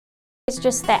It's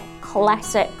just that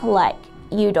classic, like,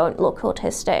 you don't look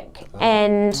autistic.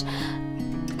 And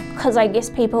because I guess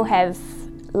people have,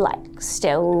 like,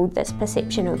 still this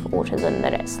perception of autism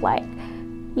that it's like,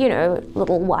 you know,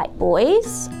 little white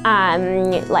boys,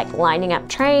 like lining up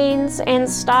trains and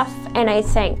stuff. And I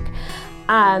think,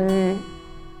 I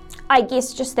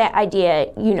guess just that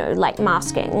idea, you know, like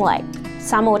masking, like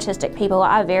some autistic people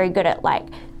are very good at like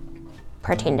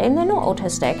pretending they're not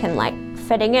autistic and like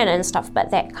fitting in and stuff,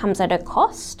 but that comes at a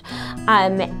cost.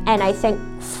 And I think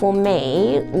for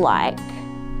me, like,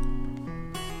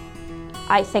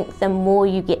 I think the more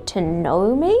you get to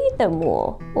know me, the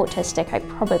more autistic I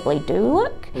probably do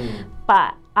look.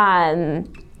 But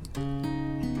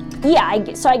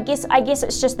yeah, so I guess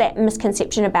it's just that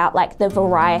misconception about like the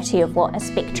variety of what a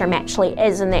spectrum actually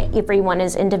is, and that everyone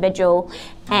is individual,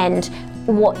 and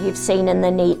what you've seen in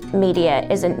the media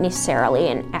isn't necessarily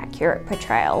an accurate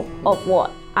portrayal of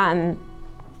what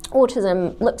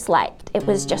autism looks like. It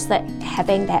was just that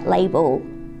having that label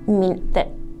meant that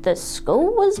the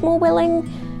school was more willing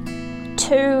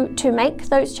to make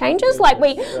those changes. Like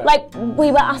we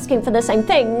were asking for the same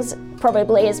things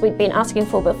probably as we'd been asking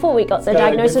for before we got the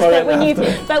diagnosis. But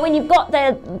when you've got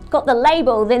the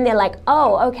label, then they're like,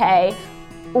 oh, okay,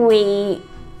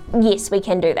 yes, we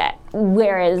can do that.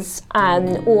 Whereas,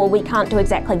 or we can't do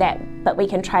exactly that, but we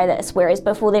can try this. Whereas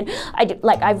before then,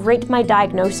 I've read my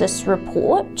diagnosis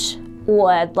report,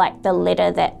 or like the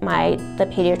letter that the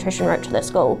pediatrician wrote to the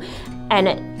school, and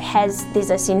there's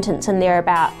a sentence in there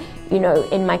about, you know,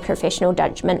 in my professional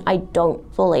judgment, I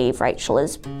don't believe Rachael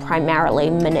is primarily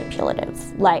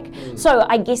manipulative. Like, so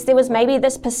I guess there was maybe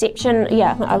this perception.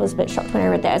 Yeah, I was a bit shocked when I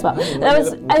read that as well.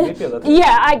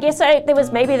 I guess there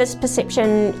was maybe this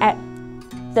perception at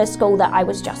the school that I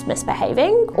was just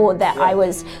misbehaving, or that I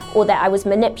was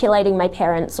manipulating my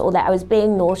parents, or that I was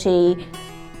being naughty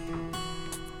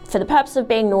for the purpose of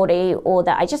being naughty, or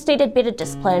that I just needed better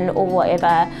discipline or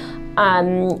whatever.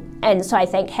 And so I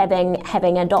think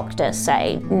having a doctor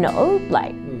say no,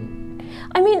 like,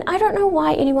 I mean, I don't know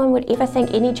why anyone would ever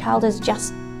think any child is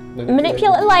just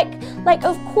manipulative. Like,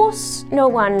 of course no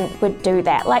one would do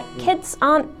that. Like, kids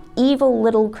aren't evil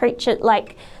little creatures.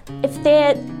 Like, if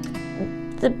their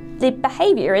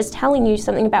behaviour is telling you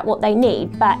something about what they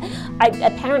need, but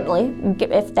apparently,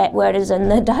 if that word is in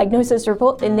the diagnosis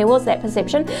report, then there was that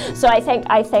perception. So I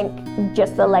think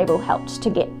just the label helped to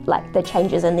get like the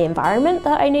changes in the environment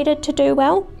that I needed to do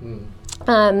well.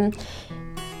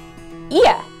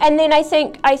 Yeah, and then I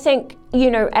think you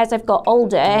know, as I've got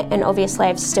older, and obviously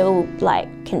I've still like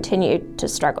continued to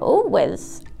struggle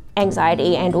with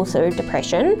anxiety and also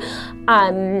depression,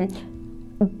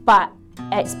 but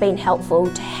it's been helpful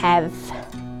to have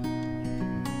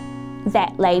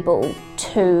that label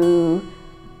to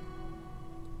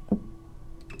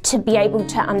be able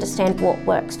to understand what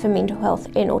works for mental health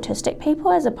in autistic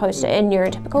people as opposed to in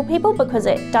neurotypical people, because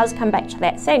it does come back to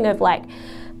that thing of like,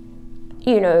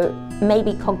 you know,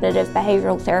 maybe cognitive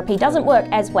behavioural therapy doesn't work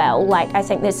as well. Like, I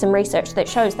think there's some research that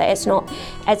shows that it's not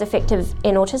as effective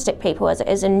in autistic people as it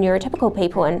is in neurotypical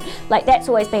people, and like that's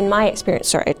always been my experience.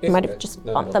 Sorry, I might have just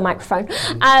bumped the microphone.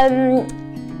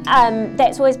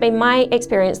 That's always been my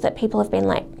experience, that people have been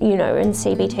like, you know, in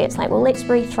CBT, it's like, well, let's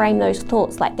reframe those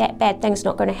thoughts, like that bad thing's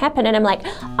not going to happen. And I'm like,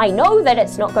 I know that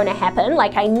it's not going to happen.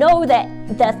 Like, I know that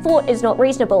the thought is not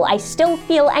reasonable. I still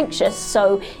feel anxious,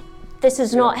 so this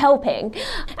is not helping.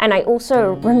 And I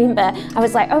also remember I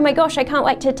was like, oh my gosh, I can't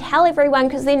wait to tell everyone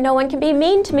because then no one can be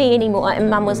mean to me anymore. And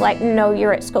Mum was like, no,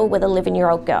 you're at school with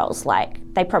 11-year-old girls. Like,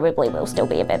 they probably will still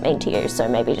be a bit mean to you, so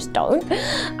maybe just don't.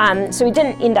 So we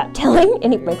didn't end up telling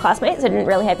any of my classmates. I didn't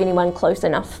really have anyone close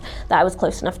enough that I was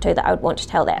close enough to that I would want to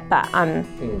tell that. But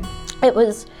it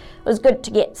was good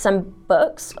to get some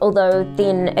books, although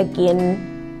then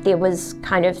again, there was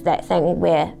kind of that thing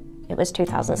where it was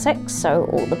 2006, so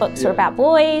all the books were about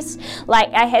boys. Like,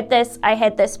 I had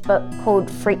this book called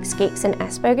Freaks, Geeks and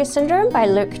Asperger's Syndrome by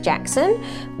Luke Jackson,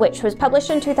 which was published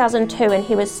in 2002, and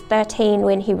he was 13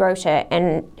 when he wrote it,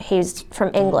 and he's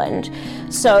from England.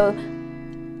 So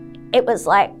it was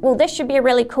like, well, this should be a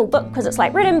really cool book because it's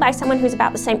like written by someone who's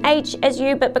about the same age as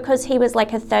you, but because he was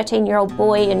like a 13-year-old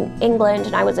boy in England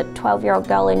and I was a 12-year-old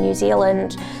girl in New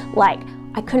Zealand, like,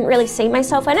 I couldn't really see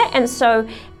myself in it. And so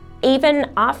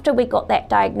even after we got that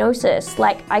diagnosis,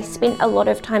 like, I spent a lot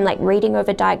of time like reading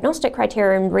over diagnostic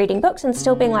criteria and reading books and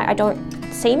still being like, I don't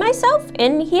see myself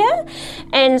in here.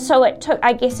 And so it took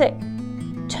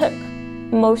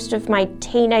most of my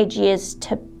teenage years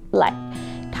to like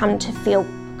come to feel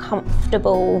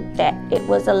comfortable that it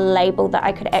was a label that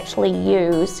I could actually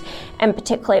use, and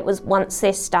particularly it was once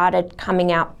there started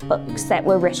coming out books that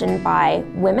were written by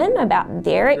women about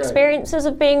their experiences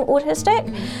of being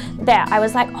autistic, that I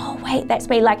was like, oh wait, that's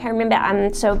me. Like I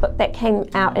remember, so a book that came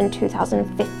out in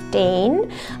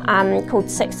 2015 called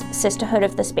Sisterhood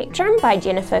of the Spectrum by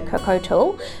Jennifer Cook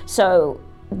O'Toole. So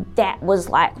that was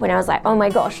like when I was like, oh my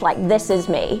gosh, like this is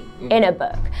me in a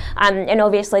book. And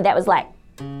obviously that was like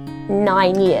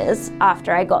 9 years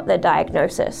after I got the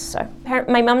diagnosis. So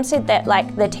my mum said that,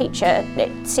 like the teacher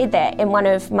said that in one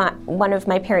of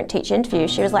my parent-teacher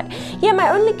interviews. She was like, yeah, my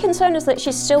only concern is that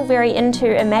she's still very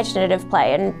into imaginative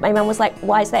play. And my mum was like,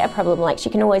 why is that a problem? Like she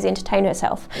can always entertain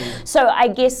herself. So I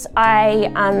guess I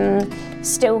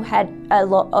still had a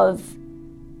lot of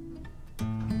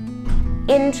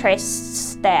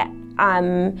interests that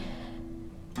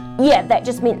that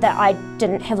just meant that I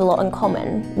didn't have a lot in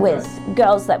common with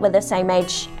girls that were the same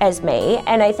age as me.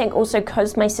 And I think also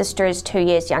because my sister is 2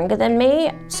 years younger than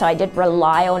me, so I did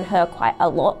rely on her quite a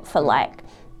lot for like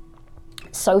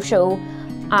social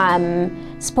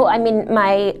support. I mean,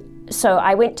 so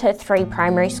I went to 3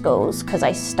 primary schools because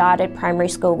I started primary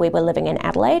school. We were living in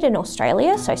Adelaide in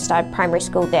Australia, so I started primary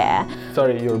school there.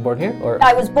 Sorry, you were born here? Or?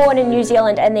 I was born in New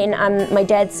Zealand, and then my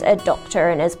dad's a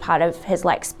doctor, and as part of his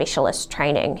like specialist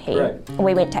training,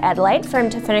 we went to Adelaide for him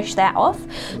to finish that off.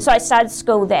 So I started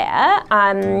school there,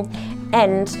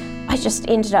 and I just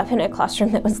ended up in a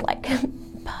classroom that was like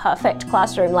perfect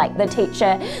classroom. Like the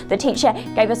teacher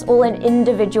gave us all an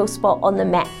individual spot on the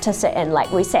mat to sit in.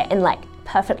 Like we sat in like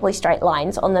perfectly straight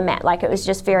lines on the mat. Like it was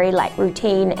just very like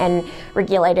routine and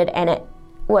regulated, and it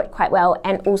worked quite well.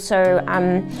 And also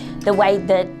the way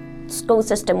the school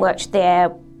system worked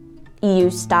there, you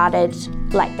started,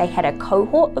 like they had a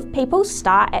cohort of people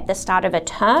start at the start of a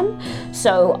term.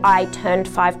 So I turned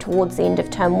 5 towards the end of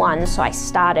term 1, so I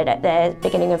started at the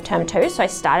beginning of term 2. So I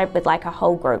started with like a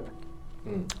whole group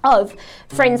of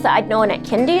friends that I'd known at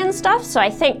kindy and stuff. So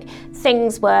I think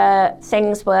things were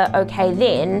okay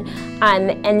then.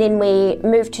 And then we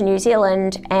moved to New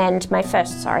Zealand, and my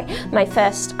first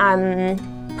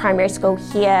primary school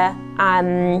here,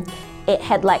 it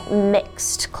had like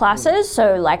mixed classes.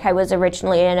 So like I was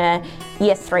originally in a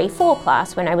year 3-4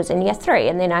 class when I was in year 3,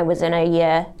 and then I was in a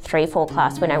year 3-4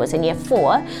 class when I was in year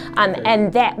 4.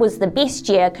 And that was the best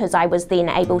year because I was then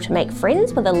able to make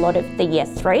friends with a lot of the year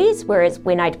 3s, whereas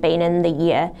when I'd been in the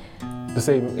year the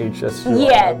same age as you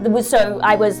are? So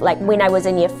I was like, when I was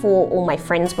in year 4, all my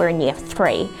friends were in year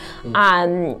 3.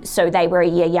 So they were a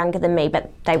year younger than me, but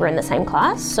they were in the same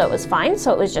class, so it was fine.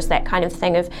 So it was just that kind of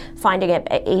thing of finding it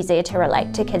a bit easier to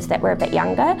relate to kids that were a bit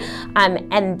younger.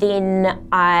 And then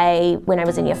when I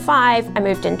was in year 5, I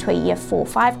moved into a year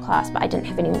 4-5 class, but I didn't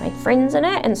have any of my friends in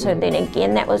it. And so then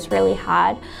again, that was really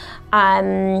hard.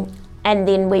 And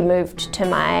then we moved to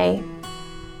my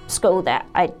school that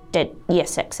I did year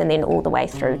 6 and then all the way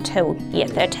through till year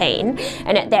 13.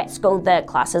 And at that school, the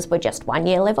classes were just 1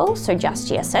 year level, so just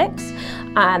year 6.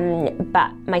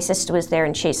 But my sister was there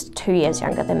and she's 2 years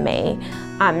younger than me.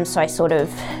 So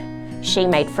she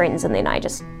made friends and then I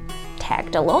just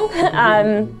tagged along.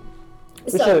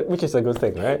 Which is a good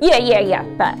thing, right? Yeah.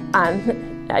 But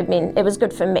I mean, it was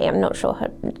good for me. I'm not sure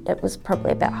it was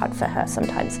probably a bit hard for her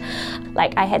sometimes.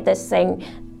 Like I had this thing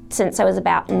since I was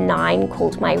about 9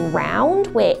 called my round,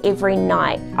 where every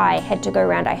night I had to go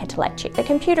around. I had to like check the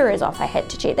computer is off, I had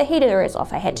to check the heater is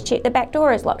off, I had to check the back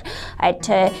door is locked, I had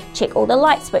to check all the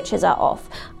light switches are off,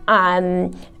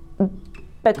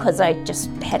 because I just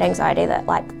had anxiety that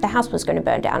like the house was going to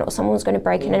burn down or someone was going to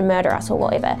break in and murder us or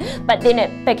whatever. But then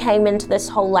it became into this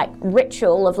whole like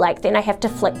ritual of like, then I have to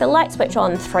flick the light switch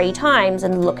on 3 times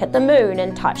and look at the moon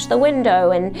and touch the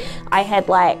window, and I had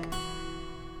like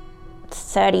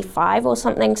 35 or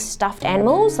something stuffed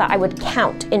animals that I would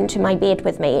count into my bed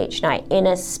with me each night in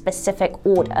a specific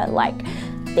order. Like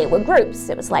there were groups.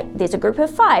 It was like there's a group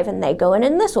of 5 and they go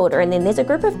in this order, and then there's a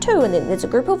group of 2 and then there's a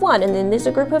group of 1 and then there's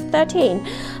a group of 13.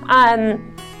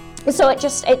 So it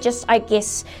just I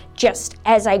guess just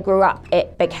as I grew up,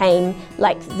 it became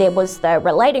like there was the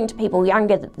relating to people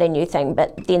younger than you thing,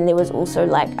 but then there was also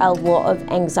like a lot of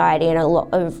anxiety and a lot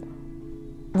of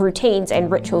routines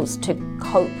and rituals to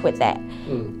cope with that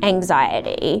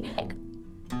anxiety.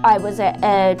 I was at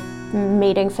a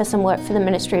meeting for some work for the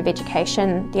Ministry of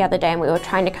Education the other day, and we were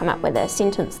trying to come up with a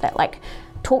sentence that like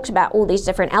talked about all these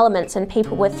different elements, and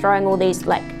people were throwing all these,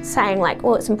 like, saying like,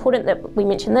 well, it's important that we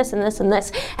mention this and this and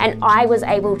this, and I was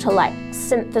able to like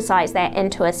synthesize that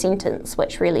into a sentence,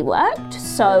 which really worked.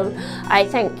 So I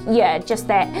think, yeah, just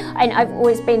that. And I've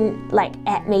always been like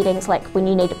at meetings, like when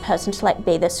you need a person to like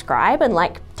be the scribe and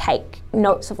like take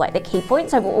notes of like the key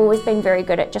points, I've always been very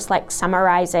good at just like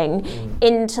summarizing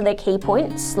into the key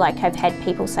points. Like I've had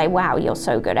people say, wow, you're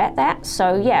so good at that.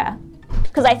 So yeah.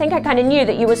 Because I think I kind of knew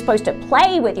that you were supposed to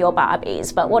play with your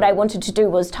Barbies, but what I wanted to do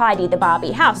was tidy the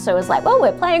Barbie house. So it was like, well,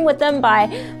 we're playing with them by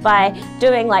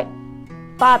doing like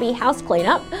Barbie house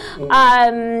cleanup.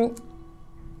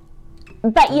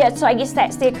 But yeah, so I guess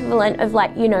that's the equivalent of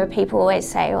like, you know, people always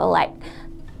say, well, like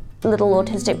little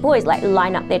autistic boys like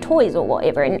line up their toys or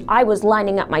whatever, and I was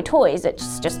lining up my toys. It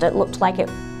looked like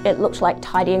it looked like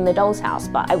tidying the doll's house,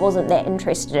 but I wasn't that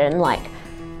interested in like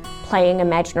playing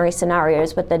imaginary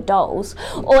scenarios with the dolls.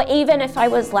 Or even if I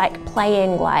was like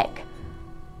playing like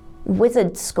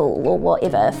wizard school or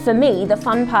whatever, for me the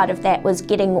fun part of that was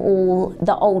getting all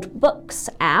the old books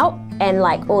out and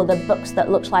like all the books that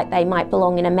looked like they might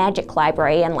belong in a magic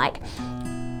library and like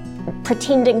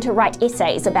pretending to write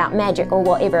essays about magic or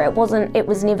whatever. It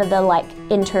was never the like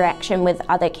interaction with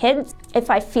other kids. If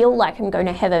I feel like I'm going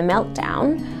to have a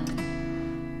meltdown,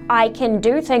 I can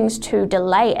do things to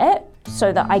delay it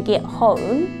so that I get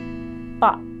home,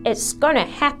 but it's gonna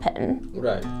happen.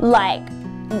 Right.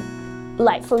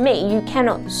 Like for me, you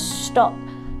cannot stop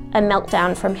a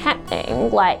meltdown from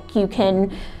happening. Like you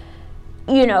can,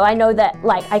 you know, I know that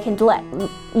like I can let,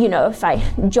 you know, if I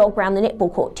jog around the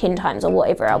netball court 10 times or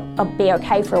whatever, I'll be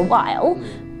okay for a while,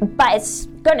 but it's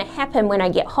gonna happen when I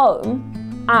get home.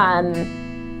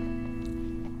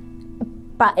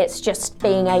 But it's just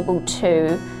being able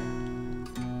to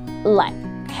like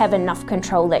have enough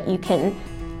control that you can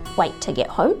wait to get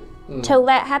home till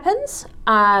that happens.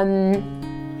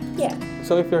 Yeah.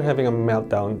 So if you're having a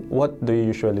meltdown, what do you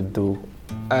usually do?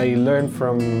 I learned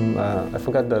from, I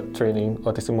forgot the training,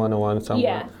 Autism 101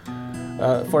 somewhere.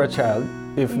 Yeah. For a child,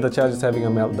 if the child is having a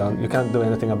meltdown, you can't do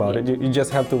anything about it. You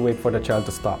just have to wait for the child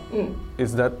to stop.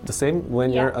 Is that the same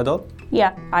when you're adult?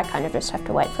 Yeah, I kind of just have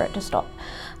to wait for it to stop.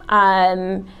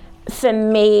 For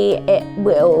me, it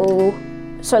will.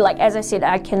 So like, as I said,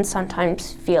 I can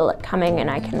sometimes feel it coming, and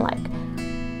I can like,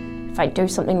 if I do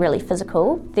something really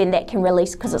physical, then that can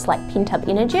release, because it's like pent up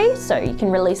energy, so you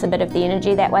can release a bit of the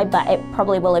energy that way, but it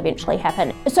probably will eventually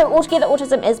happen. So altogether,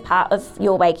 autism is part of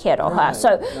Your Way Kia Roha. Right.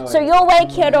 So Your Way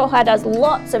Kia Roha does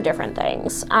lots of different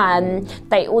things.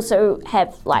 They also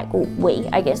have like, we,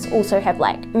 I guess, also have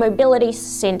like mobility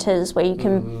centres where you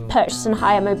can purchase and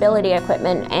hire mobility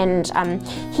equipment, and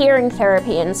hearing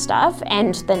therapy and stuff,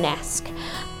 and the NASC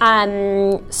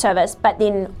service. But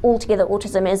then altogether,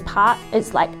 autism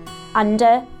is like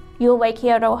under Your Way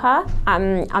Kia Roha,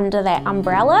 under that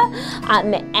umbrella,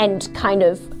 and kind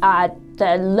of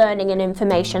the learning and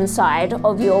information side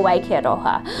of Your Way Kia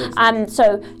Roha.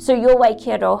 So Your Way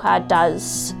Kia Roha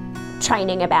does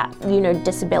training about, you know,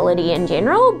 disability in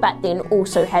general, but then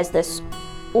also has this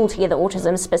altogether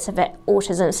autism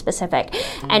specific,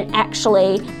 and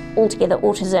actually altogether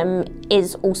autism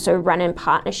is also run in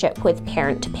partnership with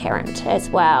Parent to Parent as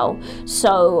well.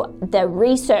 So the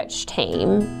research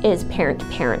team is Parent to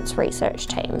Parent's research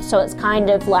team. So it's kind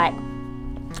of like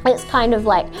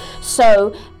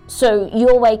so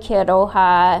Your Way Kia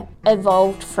Roha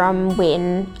evolved from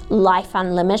when Life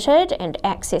Unlimited and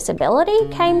Accessibility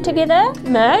came together,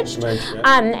 merged.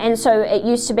 And so it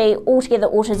used to be Altogether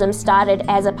Autism started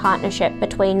as a partnership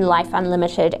between Life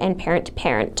Unlimited and Parent to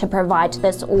Parent to provide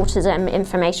this autism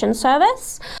information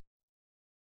service.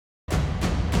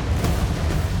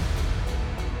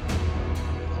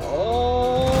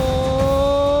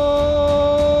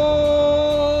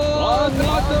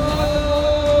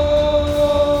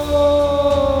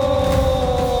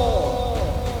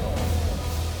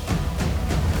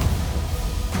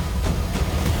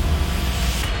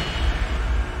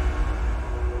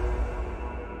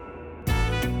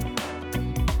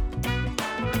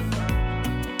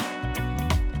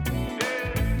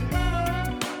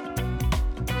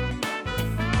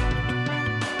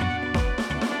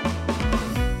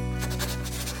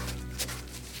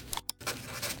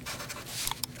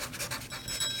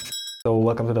 So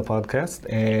welcome to the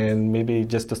podcast, and maybe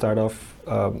just to start off,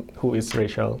 who is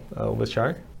Rachael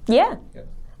Wiltshire? Yeah.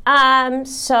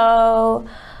 So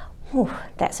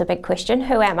That's a big question.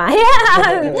 Who am I?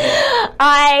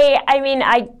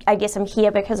 I guess I'm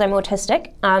here because I'm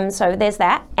autistic. So there's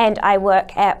that. And I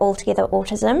work at Altogether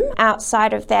Autism.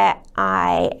 Outside of that,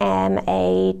 I am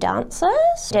a dancer.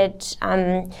 Did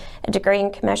a degree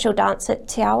in commercial dance at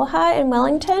Te Awaha in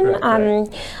Wellington.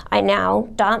 I now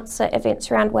dance at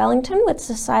events around Wellington with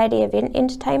Society Event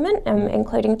Entertainment,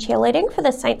 including cheerleading for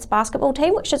the Saints basketball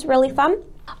team, which is really fun.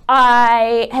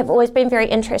 I have always been very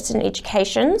interested in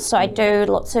education, so I do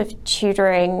lots of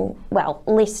tutoring, well,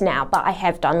 less now, but I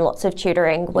have done lots of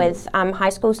tutoring with high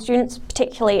school students,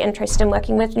 particularly interested in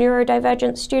working with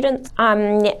neurodivergent students,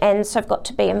 and so I've got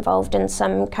to be involved in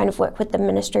some kind of work with the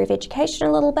Ministry of Education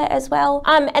a little bit as well.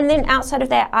 And then outside of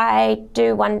that, I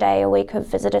do 1 day a week of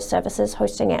visitor services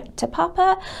hosting at Te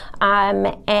Papa,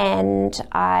 and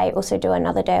I also do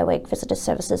another day a week visitor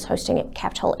services hosting at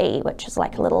Capital E, which is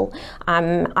like a little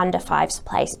under fives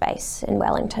play space in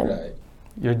Wellington. Right.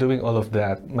 You're doing all of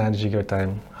that, managing your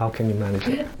time. How can you manage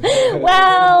it?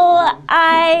 Well,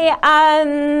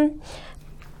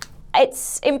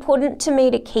 it's important to me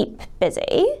to keep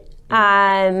busy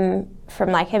from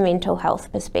like a mental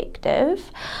health perspective,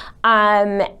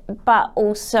 but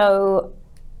also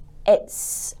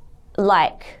it's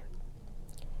like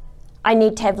I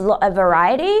need to have a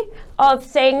variety of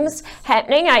things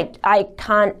happening. I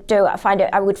can't do,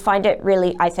 I would find it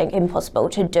really, I think, impossible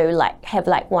to have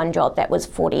one job that was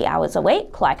 40 hours a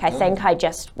week. Like, I think I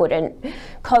just wouldn't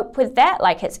cope with that.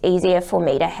 Like, it's easier for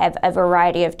me to have a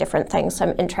variety of different things. So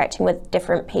I'm interacting with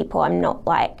different people. I'm not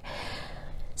like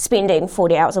spending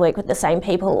 40 hours a week with the same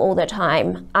people all the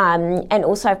time. And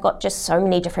also I've got just so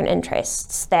many different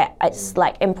interests that it's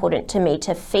like important to me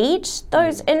to feed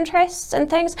those interests and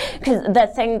things. Because the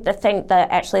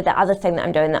other thing that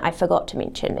I'm doing that I forgot to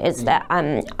mention is that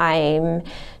I'm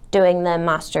doing the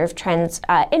Master of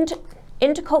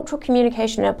Intercultural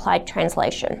Communication and Applied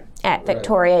Translation at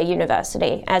Victoria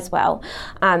University as well.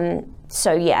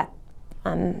 So yeah.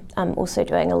 I'm also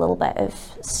doing a little bit of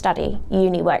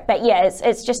uni work, but yeah,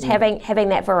 it's just having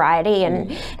that variety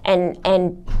and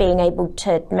being able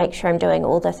to make sure I'm doing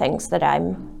all the things that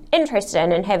I'm interested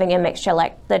in, and having a mixture.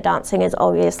 Like the dancing is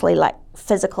obviously like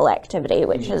physical activity,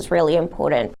 which is really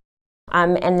important,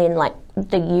 and then like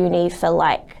the uni for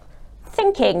like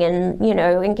thinking and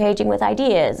engaging with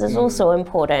ideas is also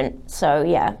important. So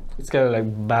yeah, it's kind of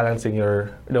like balancing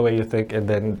the way you think and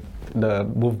then the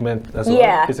movement as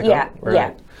well, physical.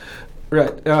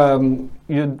 Right.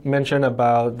 You mentioned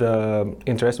about the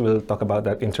interest. We'll talk about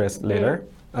that interest later.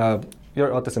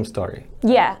 Your autism story.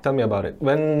 Yeah. Tell me about it.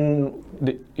 When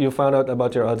you found out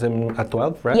about your autism at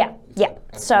 12, right? Yeah.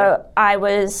 So I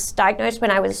was diagnosed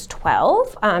when I was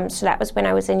 12. So that was when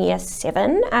I was in year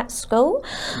 7 at school.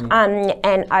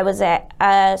 And I was at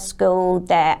a school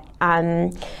that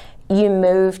you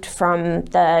moved from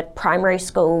the primary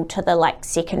school to the like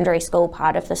secondary school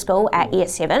part of the school at year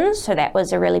 7. So that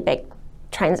was a really big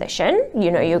transition.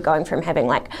 You're going from having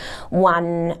like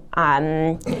one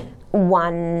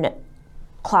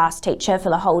class teacher for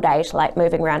the whole day to like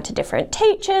moving around to different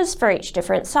teachers for each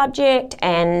different subject.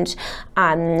 And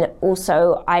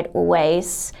also I'd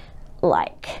always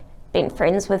like been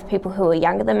friends with people who were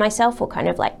younger than myself, or kind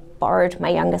of like borrowed my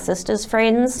younger sister's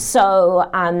friends. So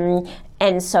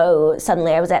and so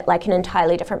suddenly I was at like an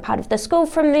entirely different part of the school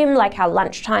from them. Like our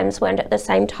lunch times weren't at the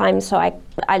same time, so I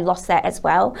lost that as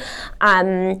well.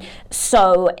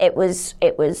 So it was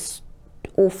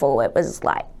awful. It was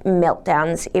like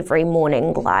meltdowns every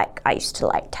morning. Like I used to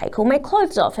like take all my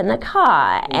clothes off in the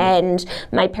car, and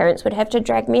my parents would have to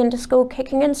drag me into school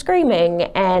kicking and screaming.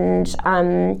 And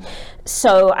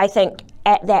so I think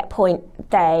at that point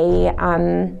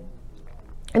I'm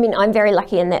very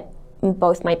lucky in that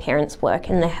both my parents work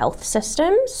in the health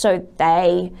system, so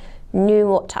they knew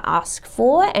what to ask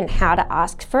for and how to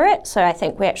ask for it. So I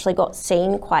think we actually got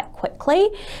seen quite quickly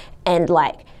and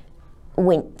like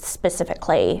went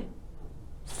specifically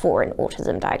for an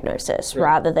autism diagnosis,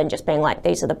 rather than just being like,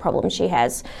 these are the problems she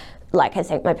has. Like, I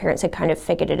think my parents had kind of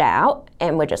figured it out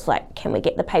and were just like, can we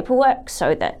get the paperwork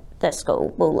so that the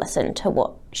school will listen to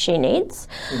what she needs?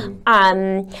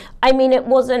 That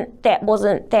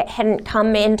hadn't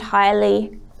come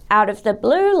entirely out of the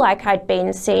blue. Like, I'd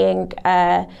been seeing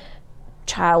a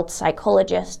child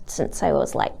psychologist since I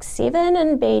was like 7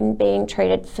 and been being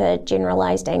treated for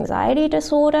generalized anxiety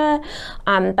disorder.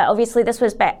 But obviously this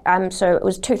was back, so it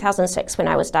was 2006 when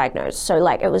I was diagnosed. So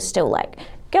like, it was still like,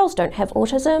 girls don't have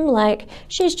autism, like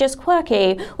she's just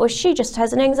quirky, or she just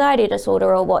has an anxiety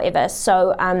disorder or whatever.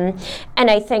 So, and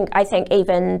I think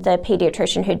even the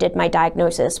pediatrician who did my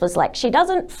diagnosis was like, she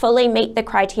doesn't fully meet the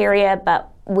criteria, but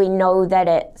we know that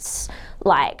it's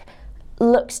like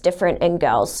looks different in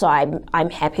girls, so I'm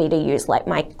happy to use like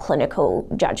my clinical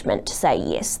judgment to say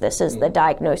yes, this is the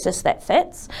diagnosis that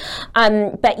fits.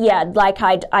 But yeah, like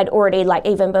I'd already, like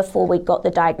even before we got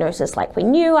the diagnosis, like we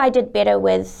knew I did better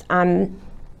with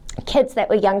kids that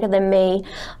were younger than me.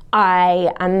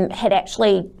 I had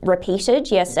actually repeated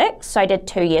year 6, so I did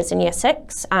 2 years in year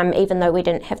 6, even though we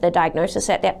didn't have the diagnosis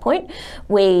at that point.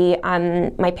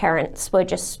 My parents were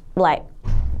just like,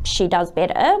 she does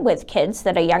better with kids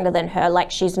that are younger than her,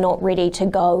 like she's not ready to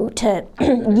go to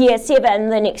year 7,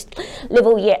 the next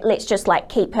level yet, let's just like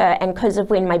keep her. And because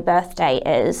of when my birthday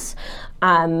is,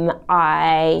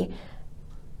 I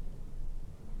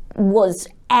was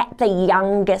at the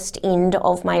youngest end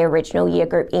of my original year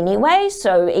group anyway,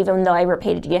 so even though I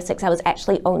repeated year 6, I was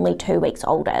actually only 2 weeks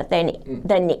older than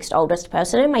the next oldest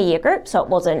person in my year group, so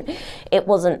it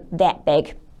wasn't that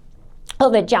big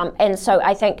of a jump. And so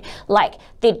I think like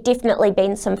there'd definitely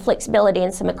been some flexibility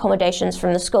and some accommodations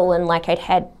from the school, and like I'd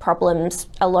had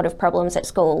a lot of problems at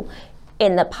school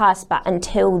in the past, but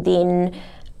until then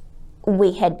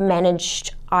we had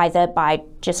managed either by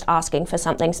just asking for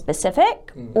something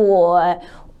specific or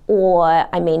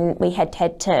I mean, we had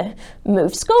to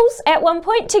move schools at one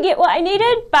point to get what I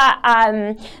needed,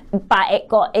 but it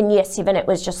got, in year 7, it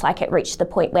was just like it reached the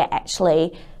point where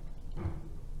actually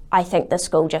I think the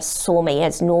school just saw me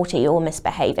as naughty or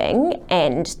misbehaving,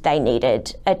 and they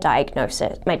needed a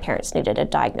diagnosis. My parents needed a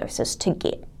diagnosis to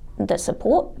get the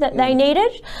support that they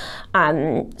needed.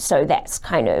 So that's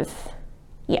kind of,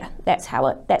 yeah, that's how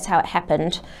it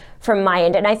happened from my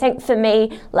end. And I think for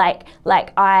me, like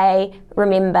I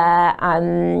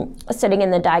remember sitting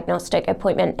in the diagnostic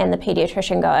appointment and the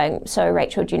pediatrician going, so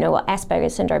Rachel, do you know what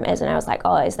Asperger's syndrome is? And I was like,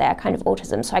 oh, is that a kind of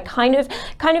autism? So I kind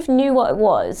of knew what it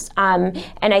was. And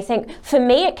I think for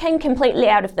me it came completely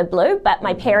out of the blue, but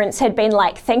my parents had been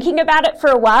like thinking about it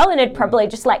for a while and had probably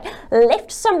just like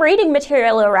left some reading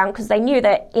material around because they knew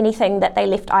that anything that they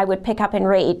left I would pick up and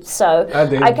read. So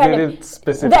they didn't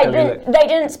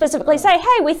specifically say,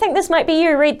 hey, we think this might be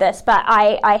you, read this, but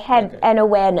I had an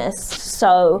awareness.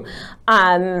 So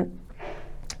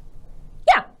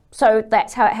so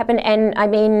that's how it happened. And I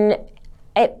mean,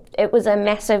 it was a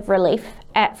massive relief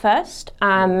at first,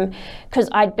 because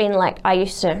I'd been like, I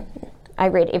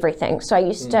read everything, so I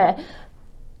used to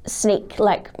sneak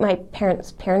like my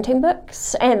parents' parenting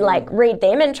books and like read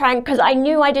them and try, because I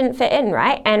knew I didn't fit in,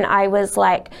 right? And I was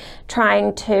like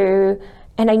trying to,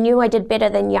 and I knew I did better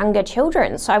than younger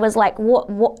children. So I was like, what,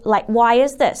 like, why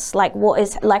is this? Like, what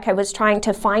is, like, I was trying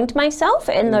to find myself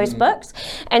in those books.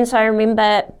 And so I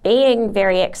remember being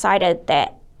very excited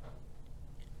that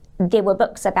there were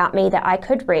books about me that I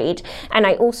could read. And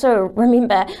I also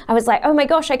remember I was like, oh my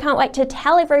gosh, I can't wait to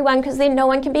tell everyone because then no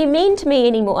one can be mean to me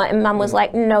anymore. And Mum was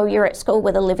like, no, you're at school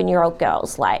with 11-year-old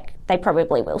girls. Like, they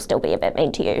probably will still be a bit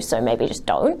mean to you, so maybe just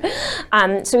don't.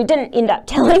 So we didn't end up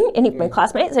telling any of my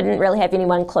classmates. I didn't really have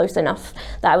anyone close enough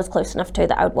that I was close enough to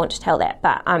that I would want to tell that.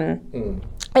 But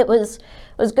it was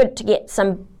good to get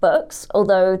some books,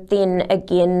 although then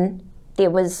again, there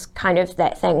was kind of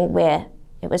that thing where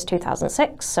it was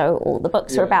 2006, so all the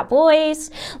books were about boys.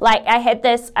 Like I had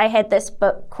this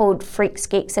book called Freaks,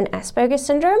 Geeks and Asperger's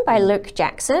Syndrome by Luke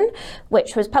Jackson,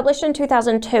 which was published in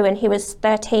 2002, and he was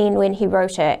 13 when he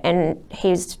wrote it, and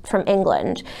he's from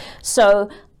England. So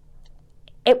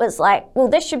it was like, well,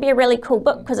 this should be a really cool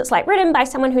book because it's like written by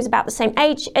someone who's about the same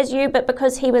age as you, but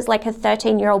because he was like a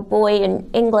 13-year-old boy in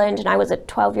England and I was a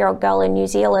 12-year-old girl in New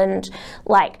Zealand,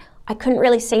 like I couldn't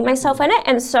really see myself in it.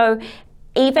 And so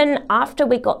even after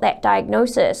we got that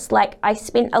diagnosis, like I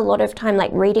spent a lot of time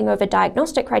like reading over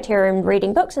diagnostic criteria and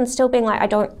reading books and still being like, I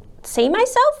don't see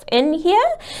myself in here.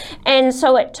 And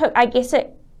so it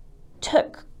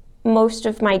took most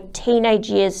of my teenage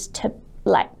years to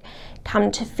like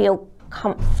come to feel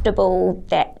comfortable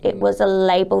that it was a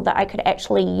label that I could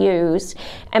actually use,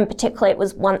 and particularly it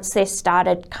was once there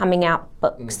started coming out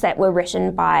books that were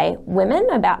written by women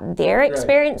about their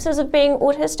experiences of being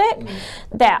autistic,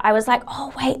 that I was like,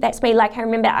 oh wait, that's me. Like I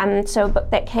remember so a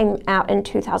book that came out in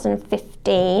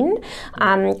 2015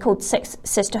 called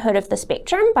Sisterhood of the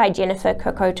Spectrum by Jennifer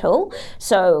Cook O'Toole.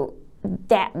 So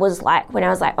that was like when I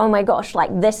was like, oh my gosh,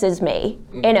 like this is me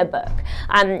in a book,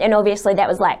 and obviously that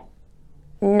was like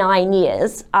 9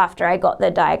 years after I got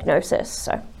the diagnosis.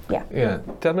 So yeah.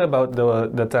 Tell me about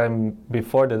the time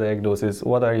before the diagnosis.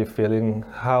 What are you feeling?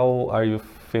 How are you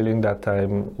feeling that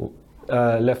time?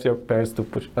 Left your parents to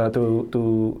push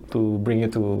to bring you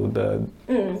to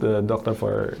the doctor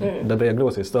for the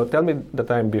diagnosis. So tell me the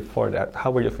time before that. How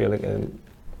were you feeling? And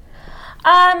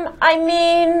I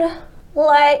mean,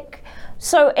 like,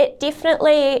 so it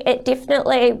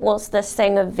definitely was this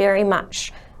thing of very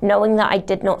much knowing that I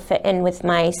did not fit in with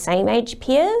my same age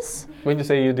peers. When you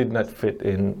say you did not fit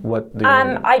in, what do you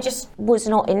mean? I just was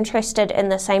not interested in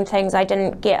the same things. I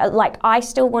didn't get, like, I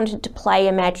still wanted to play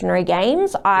imaginary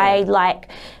games. I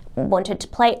wanted to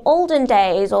play Olden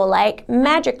Days or like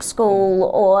Magic School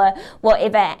or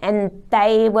whatever, and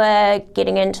they were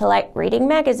getting into like reading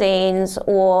magazines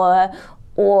or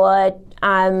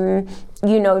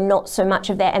you know, not so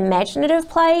much of that imaginative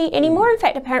play anymore. In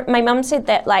fact, my mum said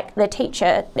that, like, the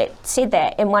teacher that said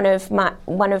that in one of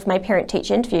my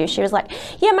parent-teacher interviews. She was like,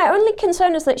 yeah, my only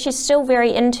concern is that she's still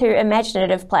very into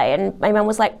imaginative play. And my mum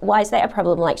was like, why is that a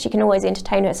problem? Like, she can always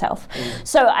entertain herself.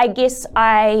 So I guess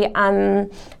I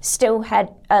still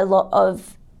had a lot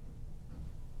of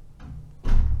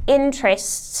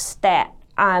interests that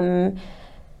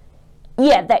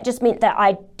that just meant that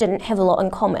I didn't have a lot in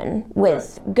common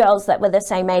with girls that were the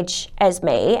same age as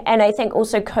me. And I think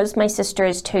also because my sister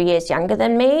is 2 years younger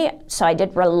than me, so I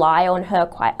did rely on her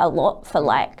quite a lot for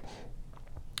like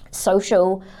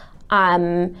social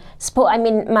support. I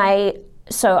mean,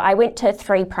 so I went to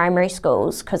 3 primary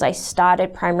schools because I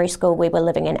started primary school. We were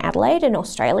living in Adelaide in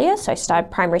Australia, so I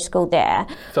started primary school there.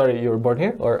 Sorry, you were born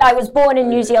here? Or? I was born in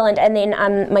New Zealand, and then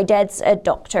my dad's a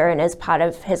doctor, and as part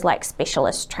of his like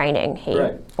specialist training,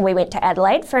 we went to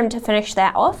Adelaide for him to finish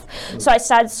that off. So I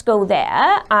started school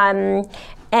there,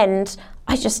 and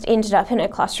I just ended up in a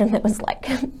classroom that was like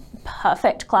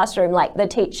perfect classroom. Like the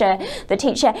teacher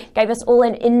gave us all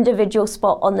an individual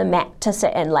spot on the mat to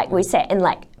sit in. Like we sat in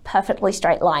like perfectly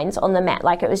straight lines on the mat.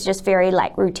 Like it was just very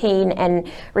like routine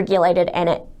and regulated, and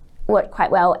it worked quite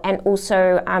well. And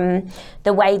also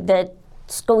the way the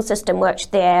school system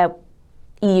worked there,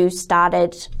 you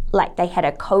started, like they had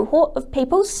a cohort of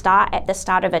people start at the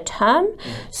start of a term.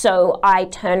 So I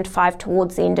turned 5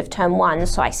 towards the end of term 1,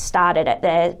 so I started at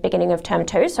the beginning of term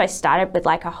 2. So I started with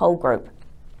like a whole group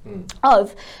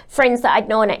of friends that I'd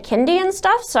known at kindy and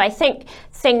stuff. So I think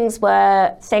things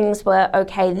were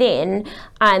okay then.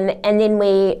 And then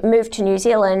we moved to New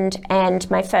Zealand, and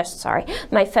my first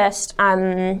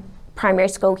primary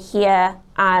school here,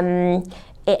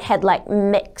 it had like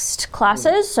mixed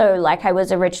classes. So like I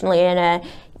was originally in a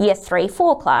year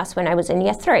 3-4 class when I was in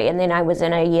year 3, and then I was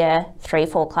in a year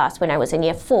 3-4 class when I was in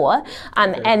year 4.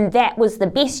 And that was the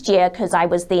best year because I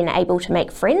was then able to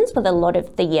make friends with a lot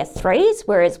of the year 3s,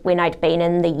 whereas when I'd been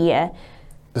in the year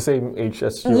the same age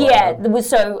as you are?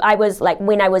 So I was like,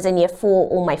 when I was in year 4,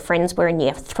 all my friends were in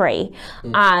year 3.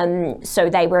 So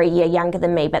they were a year younger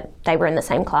than me, but they were in the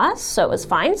same class, so it was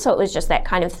fine. So it was just that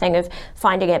kind of thing of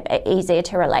finding it a bit easier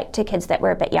to relate to kids that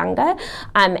were a bit younger.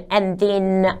 And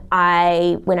then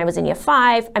when I was in year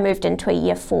 5, I moved into a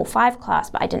year 4-5 class,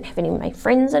 but I didn't have any of my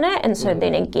friends in it. And so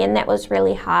then again, that was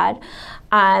really hard.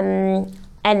 And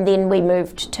then we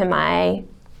moved to my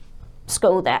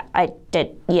school that I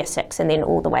did year 6 and then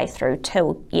all the way through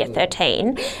till year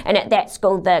 13. And at that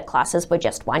school, the classes were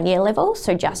just 1 year level,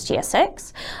 so just year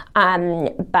 6.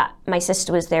 But my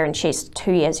sister was there and she's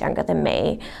 2 years younger than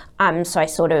me. So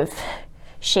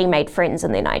she made friends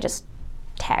and then I just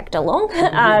tagged along.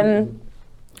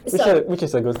 Which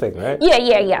is a good thing, right?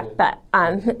 Yeah. But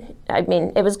I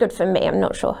mean, it was good for me. I'm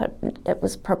not sure it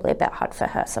was probably a bit hard for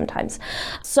her sometimes.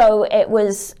 So it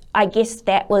was, I guess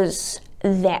that was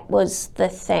the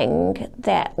thing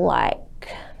that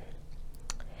like,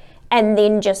 and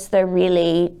then just the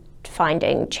really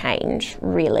finding change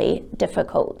really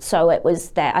difficult. So it was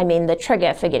that, I mean, the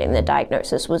trigger for getting the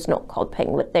diagnosis was not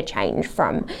coping with the change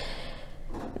from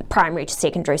primary to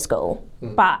secondary school.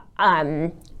 But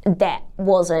that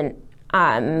wasn't,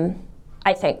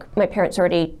 I think my parents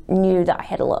already knew that I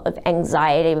had a lot of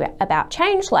anxiety about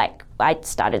change. Like I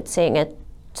started seeing a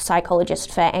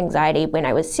psychologist for anxiety when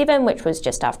I was 7, which was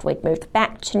just after we'd moved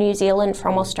back to New Zealand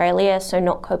from Australia, so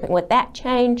not coping with that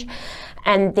change.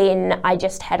 And then I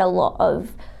just had a lot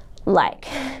of like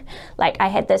I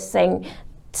had this thing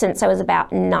since I was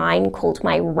about 9 called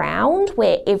my round,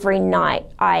 where every night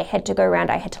I had to go around,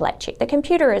 I had to like check the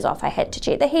computer is off, I had to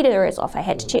check the heater is off, I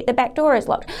had to check the back door is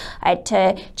locked, I had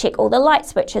to check all the light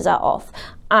switches are off.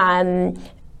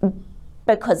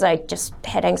 Because I just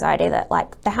had anxiety that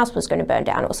like the house was going to burn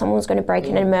down or someone was going to break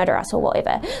in and murder us or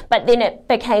whatever. But then it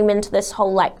became into this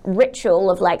whole like ritual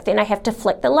of like, then I have to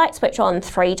flick the light switch on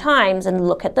 3 times and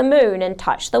look at the moon and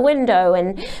touch the window.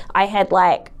 And I had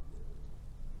like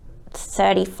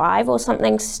 35 or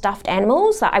something stuffed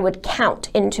animals that I would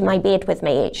count into my bed with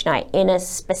me each night in a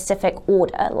specific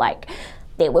order. Like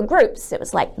there were groups. It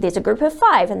was like, there's a group of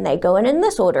 5 and they go in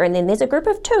this order, and then there's a group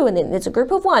of 2, and then there's a group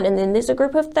of 1, and then there's a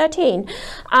group of 13.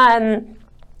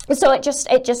 So it just,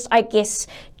 I guess,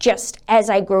 just as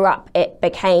I grew up, it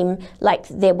became like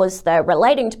there was the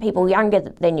relating to people younger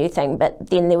than you thing, but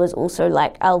then there was also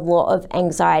like a lot of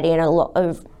anxiety and a lot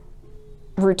of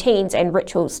routines and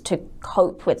rituals to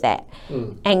cope with that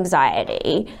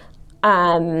anxiety.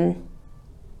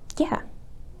 Yeah,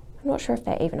 I'm not sure if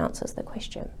that even answers the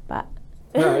question, but.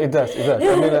 No, it does.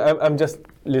 I mean, I'm just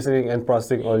listening and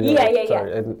processing all your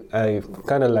story, and I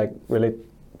kind of like relate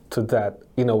to that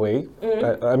in a way.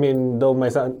 I mean, though my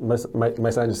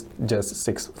son is just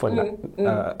 6 for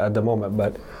now, at the moment,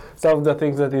 but some of the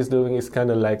things that he's doing is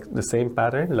kind of like the same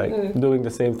pattern, like doing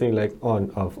the same thing, like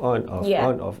on off, on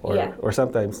off, or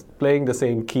sometimes playing the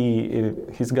same key.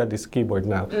 He's got this keyboard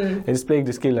now, and he's playing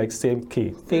this key like same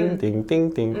key, ting ting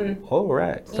ting ting. All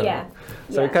right.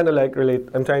 So I kind of like relate.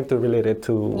 I'm trying to relate it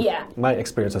to my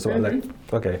experience as well. Like,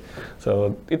 okay,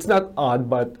 so it's not odd,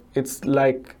 but it's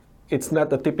like. It's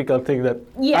not a typical thing that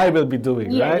I will be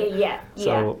doing, right?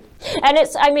 So, and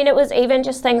it's, I mean, it was even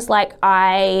just things like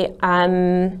I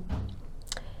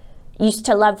used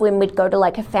to love when we'd go to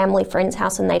like a family friend's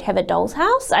house and they'd have a doll's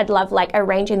house. I'd love like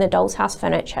arranging the doll's house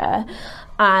furniture.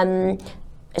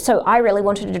 So I really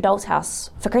wanted a doll's house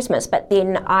for Christmas, but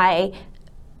then I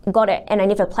got it and I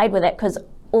never played with it because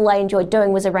all I enjoyed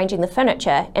doing was arranging the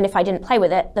furniture, and if I didn't play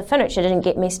with it, the furniture didn't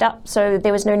get messed up, so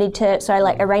there was no need to, so I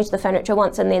like arranged the furniture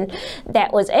once and then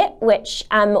that was it, which,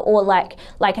 or like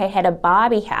I had a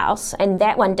Barbie house, and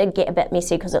that one did get a bit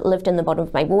messy because it lived in the bottom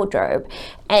of my wardrobe,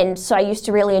 and so I used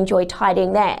to really enjoy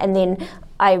tidying that, and then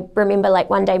I remember like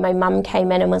one day my mum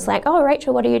came in and was like, "Oh,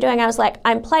 Rachel, what are you doing?" I was like,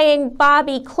 "I'm playing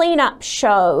Barbie cleanup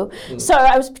show." So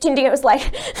I was pretending it was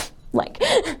like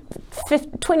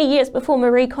 20 years before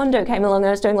Marie Kondo came along, I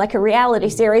was doing like a reality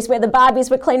series where the Barbies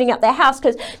were cleaning up their house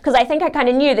because I think I kind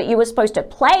of knew that you were supposed to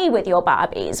play with your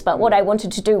Barbies, but what I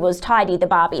wanted to do was tidy the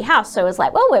Barbie house. So it was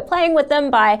like, well, we're playing with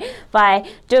them by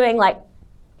doing like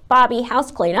Barbie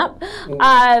house cleanup.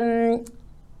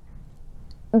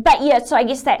 But yeah, so I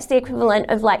guess that's the equivalent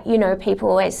of like, you know, people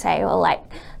always say, well, like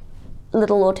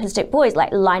little autistic boys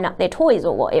like line up their toys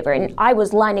or whatever, and I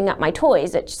was lining up my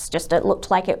toys. It's just it looked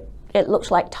like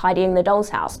tidying the doll's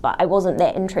house, but I wasn't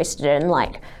that interested in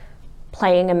like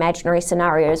playing imaginary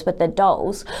scenarios with the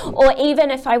dolls. Or even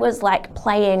if I was like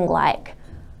playing like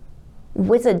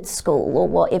wizard school or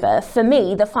whatever, for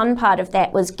me the fun part of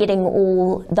that was getting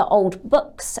all the old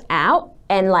books out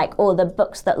and like all the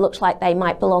books that looked like they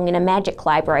might belong in a magic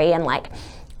library and like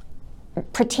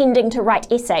pretending to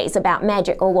write essays about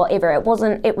magic or whatever.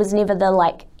 It was never the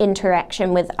like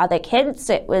interaction with other kids.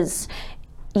 It was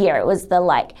the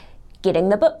like getting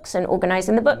the books and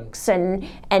organising the books and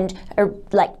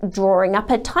like drawing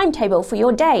up a timetable for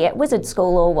your day at wizard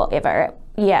school or whatever.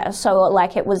 So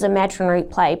like it was imaginary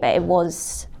play, but it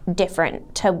was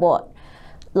different to what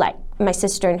like my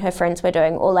sister and her friends were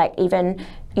doing, or like even,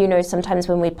 you know, sometimes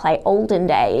when we'd play olden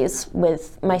days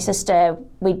with my sister,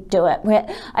 we'd do it where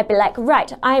I'd be like,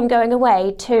 right, I am going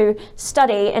away to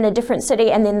study in a different city,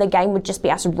 and then the game would just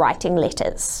be us writing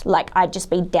letters. Like I'd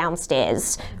just be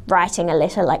downstairs writing a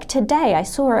letter like, today I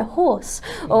saw a horse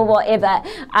or whatever.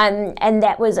 And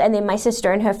then my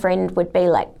sister and her friend would be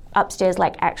like upstairs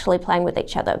like actually playing with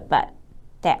each other, but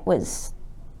that was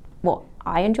what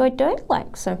I enjoyed doing.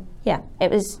 Like, so it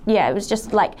was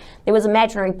just like there was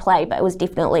imaginary play, but it was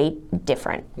definitely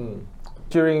different.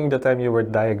 During the time you were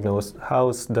diagnosed,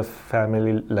 how's the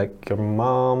family, like your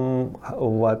mom,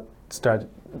 what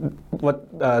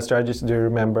strategies do you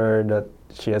remember that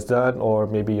she has done, or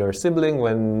maybe your sibling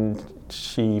when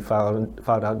she found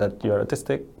out that you're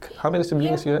autistic? How many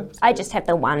siblings do you have? I just have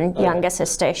the one younger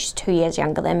sister. She's 2 years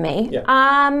younger than me.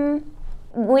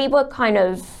 We were kind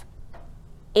of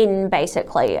in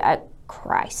basically a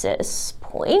crisis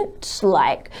point,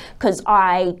 like, because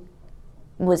I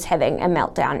was having a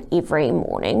meltdown every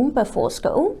morning before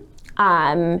school,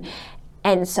 and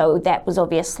so that was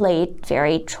obviously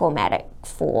very traumatic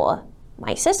for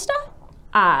my sister.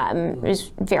 It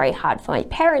was very hard for my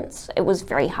parents. It was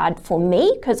very hard for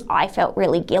me because I felt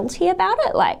really guilty about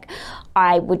it. Like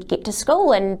I would get to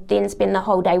school and then spend the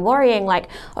whole day worrying like,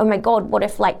 oh my God, what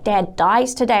if like Dad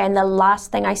dies today? And the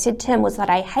last thing I said to him was that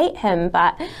I hate him,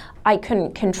 but I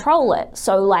couldn't control it.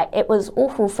 So like it was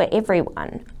awful for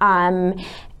everyone.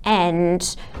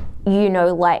 And you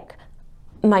know, like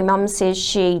my mum says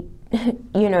she,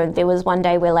 you know, there was one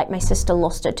day where like my sister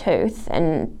lost a tooth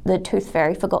and the tooth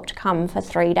fairy forgot to come for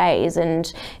 3 days,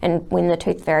 and when the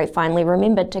tooth fairy finally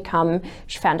remembered to come,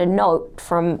 she found a note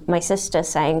from my sister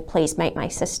saying, please make my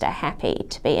sister happy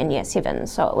to be in year 7.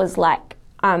 So it was like,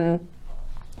 it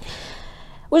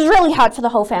was really hard for the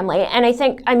whole family. And I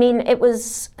think, I mean, it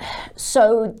was,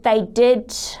 so they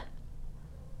did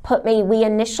we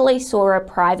initially saw a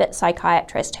private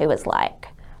psychiatrist who was like,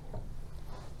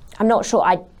 I'm not sure,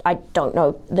 I don't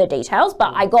know the details,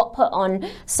 but I got put on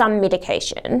some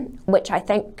medication, which I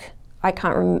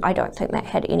don't think that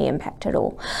had any impact at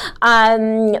all.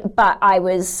 But I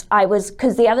was,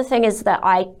 because the other thing is that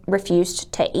I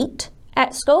refused to eat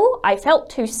at school. I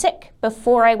felt too sick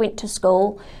before I went to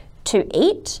school to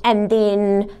eat, and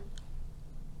then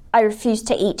I refused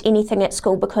to eat anything at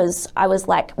school because I was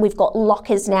like, we've got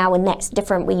lockers now and that's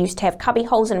different. We used to have cubby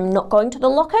holes and I'm not going to the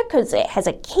locker because it has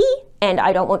a key and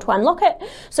I don't want to unlock it.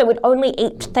 So I would only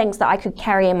eat things that I could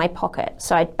carry in my pocket.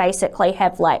 So I'd basically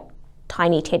have like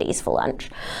tiny teddies for lunch.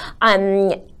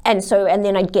 And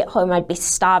then I'd get home, I'd be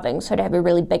starving. So I'd have a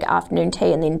really big afternoon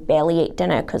tea and then barely eat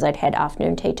dinner because I'd had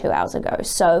afternoon tea 2 hours ago.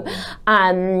 So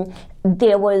I think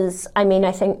there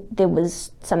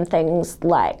was some things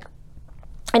like,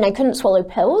 and I couldn't swallow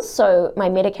pills, so my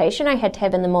medication I had to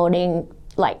have in the morning,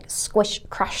 like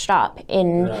crushed up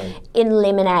in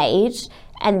lemonade,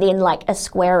 and then like a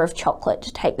square of chocolate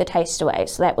to take the taste away.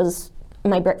 So that was,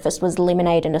 my breakfast was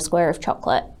lemonade and a square of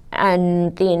chocolate.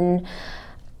 And then,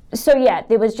 so yeah,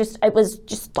 it was just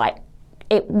like,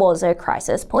 it was a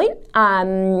crisis point.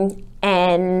 And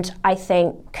I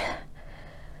think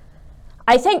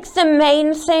the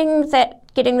main thing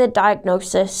that getting the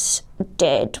diagnosis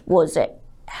did was it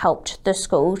helped the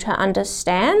school to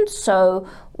understand. So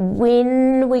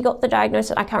when we got the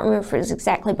diagnosis, I can't remember if it was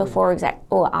exactly before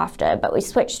or after, but we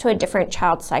switched to a different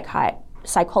child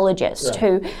psychologist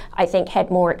who I think had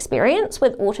more experience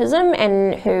with autism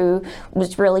and who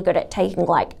was really good at taking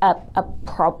like a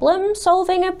problem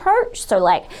solving approach. So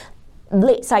like,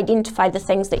 let's identify the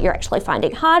things that you're actually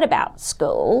finding hard about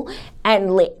school,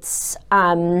 and let's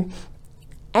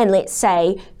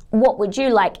say, what would you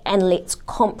like, and let's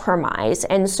compromise.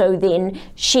 And so then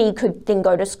she could then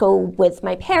go to school with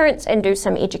my parents and do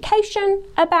some education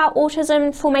about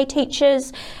autism for my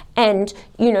teachers, and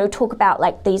talk about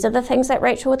like, these are the things that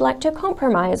Rachel would like to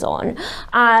compromise on.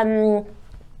 And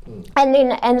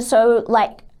so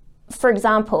like, for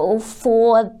example,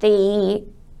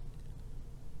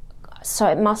 so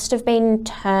it must have been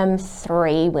term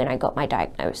 3 when I got my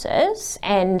diagnosis,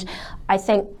 and I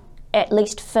think at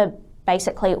least for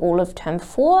basically all of term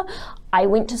 4, I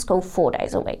went to school 4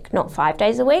 days a week, not 5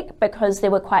 days a week, because there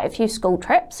were quite a few school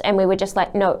trips, and we were just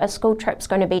like, no, a school trip's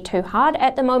going to be too hard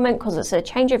at the moment because it's a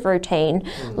change of routine.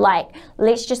 Like,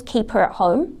 let's just keep her at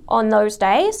home on those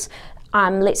days.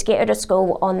 Let's get her to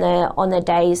school on the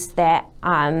days that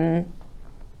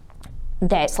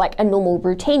that's like a normal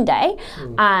routine day.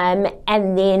 And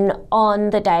then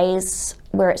on the days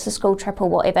where it's a school trip or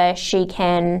whatever,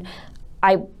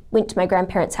 I went to my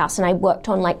grandparents' house and I worked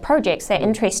on like projects that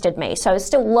interested me. So I was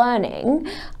still learning,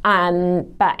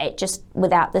 but it just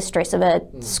without the stress of a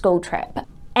school trip.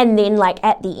 And then like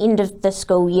at the end of the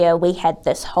school year, we had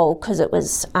this whole, because it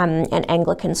was an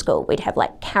Anglican school, we'd have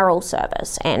like carol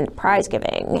service and prize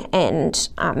giving and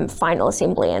final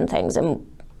assembly and things. And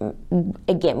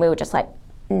again, we were just like,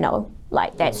 no,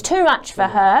 like that's too much for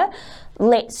her.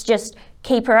 Let's just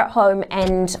keep her at home.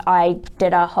 And I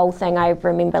did a whole thing. I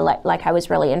remember like I was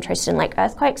really interested in like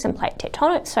earthquakes and plate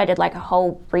tectonics, so I did like a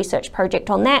whole research project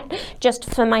on that just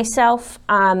for myself.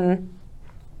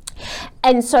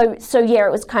 And so yeah,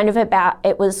 it was kind of about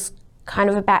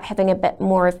having a bit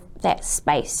more of that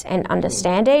space and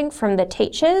understanding from the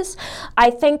teachers. I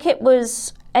think it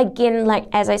was, again, like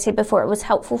as I said before, it was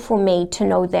helpful for me to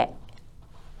know that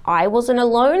I wasn't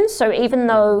alone. So even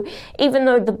though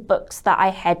the books that I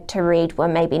had to read were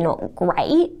maybe not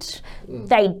great,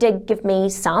 they did give me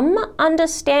some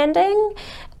understanding.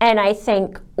 And I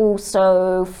think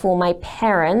also for my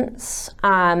parents,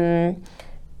 again,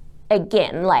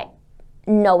 like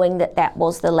knowing that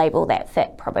was the label that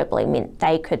fit probably meant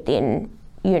they could then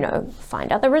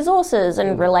find other resources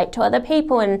and relate to other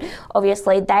people, and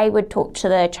obviously they would talk to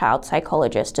the child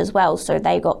psychologist as well, so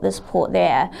they got the support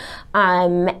there.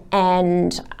 And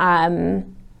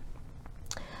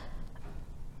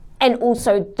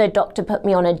also the doctor put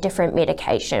me on a different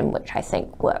medication, which I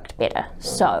think worked better.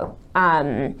 So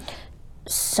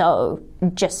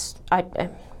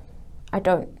I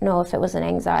don't know if it was an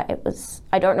anxiety.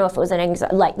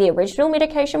 Like the original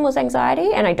medication was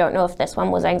anxiety, and I don't know if this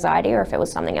one was anxiety or if it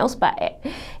was something else. But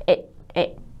it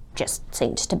just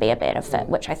seemed to be a better fit,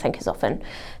 which I think is often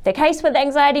the case with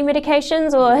anxiety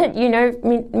medications or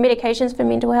medications for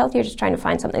mental health. You're just trying to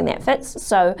find something that fits.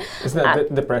 So it's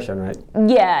not depression, right?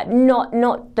 Yeah,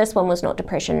 not this one was not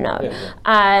depression. No. Yeah.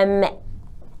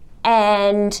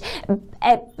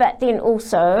 But then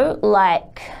also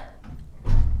like,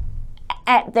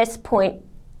 at this point,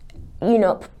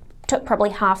 took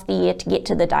probably half the year to get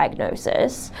to the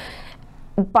diagnosis,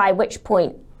 by which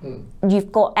point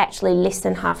you've got actually less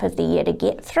than half of the year to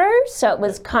get through. So it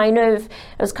was kind of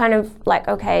like,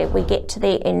 okay, we get to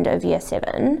the end of year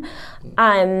 7.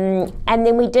 And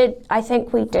then we did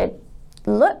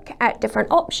look at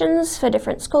different options for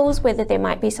different schools, whether there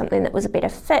might be something that was a better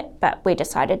fit, but we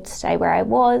decided to stay where I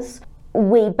was.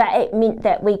 But it meant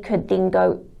that we could then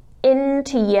go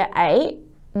into year 8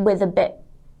 with a bit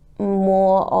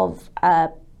more of a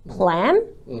plan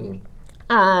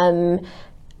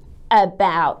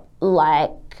about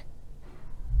like,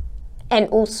 and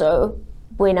also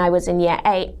when I was in year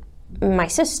 8, my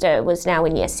sister was now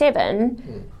in year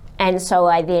 7, and so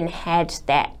I then had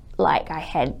that, like I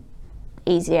had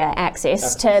easier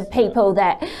access to people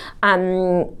that,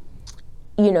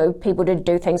 people to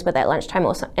do things with at lunchtime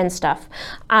and stuff.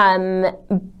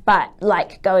 But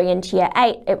like going into year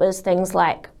 8, it was things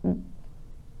like,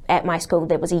 at my school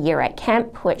there was a year 8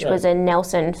 camp, which was in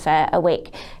Nelson for a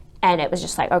week. And it was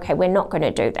just like, okay, we're not going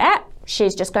to do that.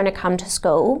 She's just going to come to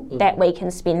school that week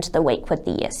and spend the week with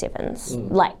the year 7s.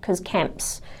 Like, because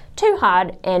camp's too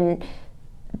hard and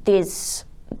there's,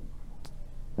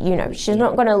 she's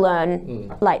not going to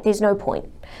learn, like, there's no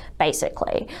point,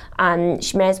 basically.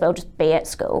 She may as well just be at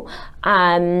school.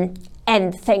 And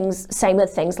same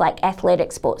with things like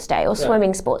athletic sports day or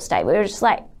swimming sports day. We were just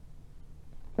like,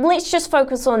 let's just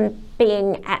focus on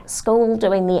being at school,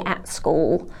 doing the at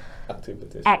school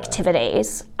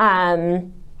activities.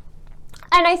 And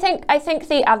I think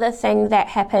the other thing that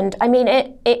happened, I mean,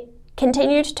 it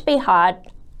continued to be hard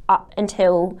up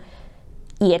until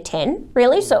year 10,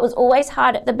 really. So it was always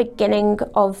hard at the beginning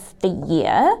of the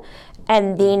year,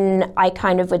 and then I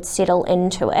kind of would settle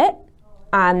into it.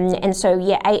 And so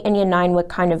year 8 and year 9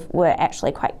 were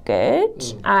actually quite good.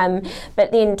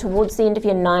 But then towards the end of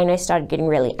year 9, I started getting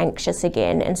really anxious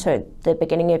again. And so the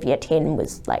beginning of year 10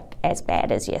 was like as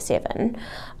bad as year 7,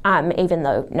 even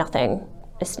though nothing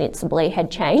ostensibly had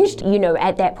changed.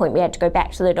 At that point we had to go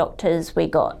back to the doctors. We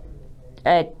got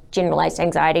a generalized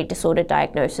anxiety disorder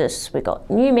diagnosis. We got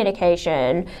new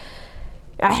medication.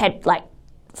 I had like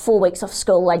 4 weeks off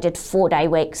school. I did 4-day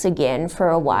weeks again for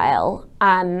a while.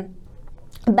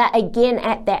 But again,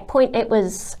 at that point, it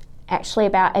was actually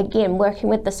about, again, working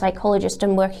with the psychologist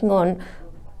and working on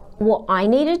what I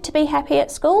needed to be happy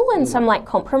at school and some like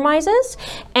compromises.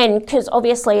 And because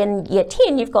obviously in year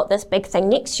 10, you've got this big thing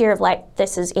next year of like,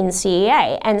 this is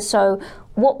NCEA. And so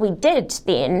what we did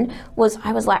then was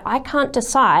I was like, I can't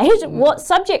decide what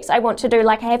subjects I want to do.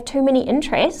 Like I have too many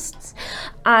interests.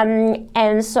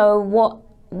 And so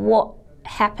what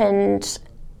happened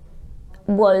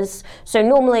was, so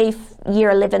normally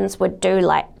year 11s would do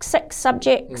like 6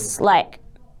 subjects, like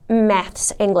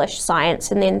maths, English,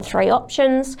 science, and then 3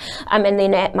 options. And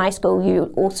then at my school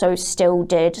you also still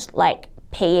did like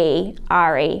PE,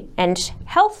 RE, and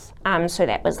health. So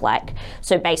that was like,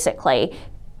 so basically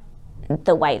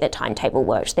the way the timetable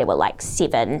worked, there were like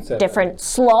 7 different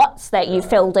slots that you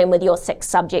filled in with your 6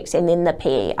 subjects and then the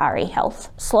PE, RE, health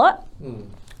slot.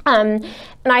 And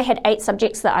I had 8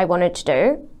 subjects that I wanted to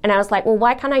do, and I was like, well,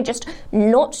 why can't I just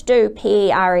not do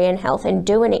PE, RE and health and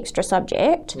do an extra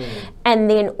subject? And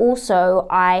then also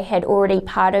I had already,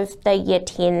 part of the year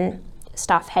 10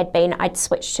 stuff had been, I'd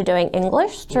switched to doing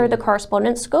English through the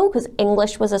correspondence school, because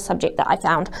English was a subject that I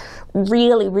found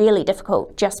really, really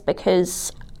difficult, just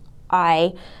because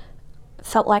I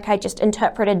felt like I just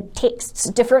interpreted texts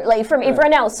differently from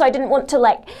everyone else. So I didn't want to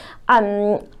like,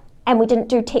 and we didn't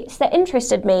do texts that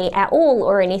interested me at all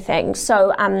or anything.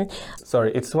 So,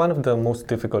 sorry, it's one of the most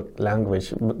difficult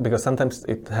language because sometimes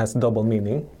it has double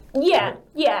meaning. Yeah,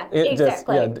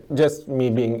 exactly. Just me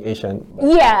being Asian.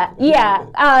 Yeah.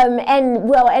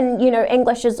 And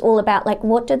English is all about like,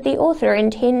 what did the author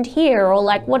intend here, or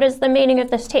like, what is the meaning of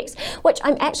this text, which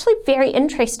I'm actually very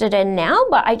interested in now,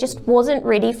 but I just wasn't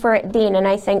ready for it then. And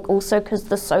I think also because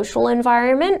the social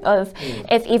environment of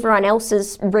if everyone else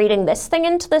is reading this thing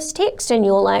into this text and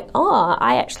you're like, oh,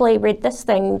 I actually read this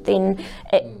thing, then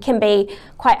it can be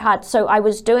quite hard. So I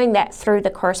was doing that through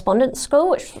the correspondence school,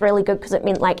 which was really good because it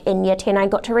meant like in year 10 I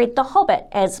got to read The Hobbit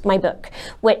as my book,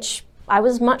 which I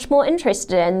was much more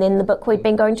interested in than the book we'd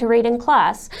been going to read in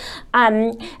class.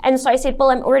 And so I said, well,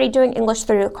 I'm already doing English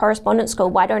through the correspondence school,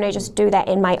 why don't I just do that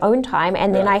in my own time?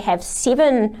 And then I have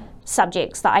 7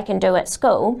 subjects that I can do at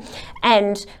school.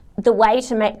 And the way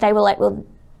to make, they were like, well,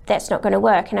 that's not going to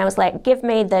work. And I was like, give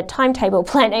me the timetable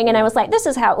planning. And I was like, this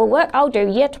is how it will work. I'll do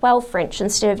year 12 French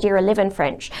instead of year 11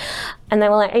 French. And they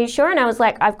were like, are you sure? And I was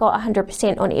like, I've got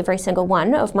 100% on every single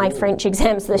one of my French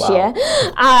exams this year.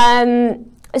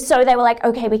 So they were like,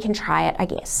 okay, we can try it, I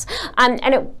guess.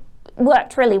 And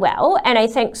worked really well. And I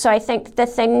think the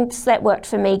things that worked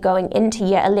for me going into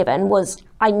year 11 was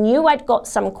I knew I'd got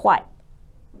some quite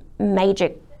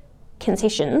major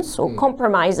concessions or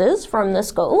compromises from the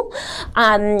school,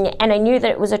 and I knew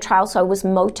that it was a trial, so I was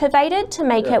motivated to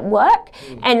make it work.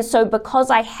 And so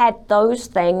because I had those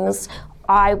things,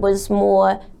 I was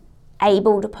more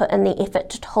able to put in the effort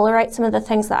to tolerate some of the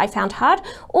things that I found hard.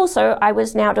 Also, I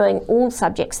was now doing all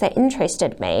subjects that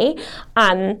interested me.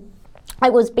 I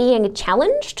was being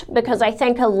challenged because I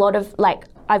think a lot of, like,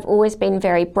 I've always been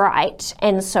very bright,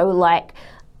 and so like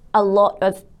a lot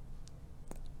of,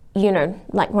 you know,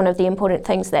 like one of the important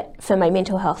things that for my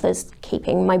mental health is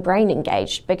keeping my brain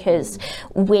engaged, because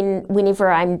whenever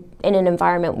I'm in an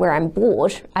environment where I'm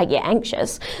bored, I get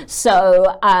anxious.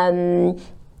 So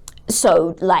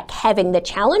like having the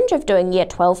challenge of doing year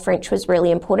 12 French was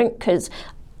really important, because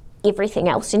everything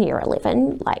else in year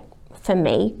 11, like for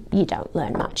me, you don't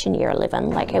learn much in year 11.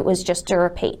 Like it was just a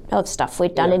repeat of stuff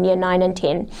we'd done in year 9 and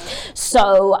 10.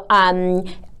 So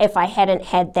if I hadn't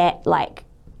had that, like,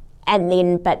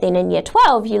 but then in year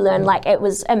 12 you learn, like, it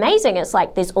was amazing. It's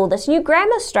like there's all this new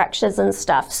grammar structures and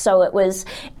stuff. So it was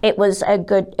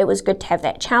good to have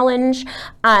that challenge.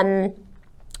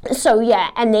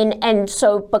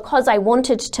 So because I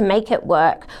wanted to make it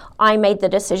work, I made the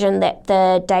decision that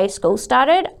the day school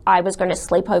started, I was going to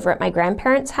sleep over at my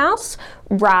grandparents' house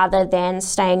rather than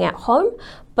staying at home,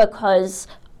 because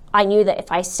I knew that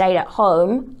if I stayed at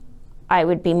home, I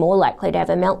would be more likely to have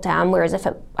a meltdown, whereas if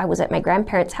I was at my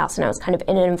grandparents' house and I was kind of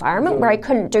in an environment where I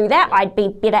couldn't do that, I'd be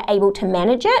better able to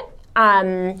manage it.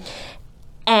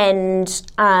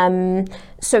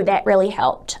 So that really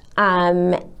helped.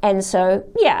 And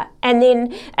then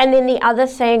the other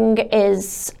thing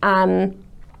is,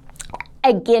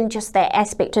 again, just that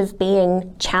aspect of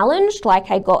being challenged. Like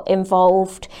I got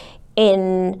involved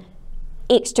in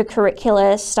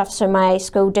extracurricular stuff. So my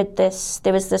school did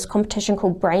there was this competition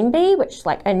called Brain Bee, which is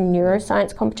like a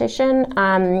neuroscience competition,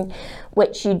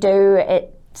 which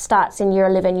it starts in year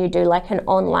 11, you do like an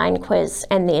online quiz,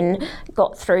 and then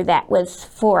got through that with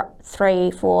three,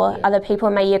 four other people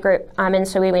in my year group. And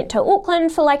so we went to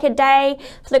Auckland for like a day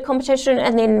for the competition,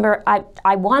 and then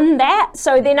I won that.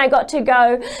 So then I got to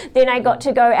go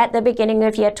at the beginning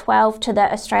of year 12 to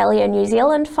the Australia-New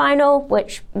Zealand final,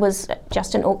 which was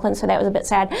just in Auckland, so that was a bit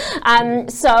sad. And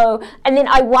then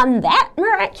I won that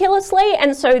miraculously,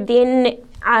 and so then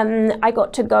I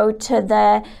got to go to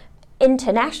the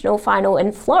international final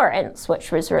in Florence,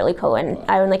 which was really cool, and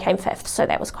I only came 5th, so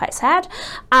that was quite sad.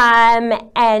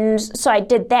 And so I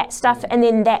did that stuff, and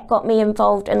then that got me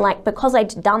involved in, like, because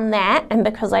I'd done that, and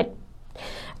because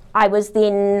I was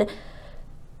then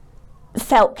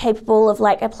felt capable of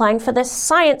like applying for this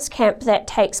science camp that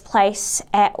takes place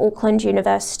at Auckland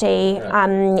University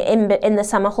in the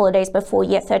summer holidays before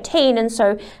year 13, and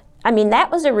so I mean, that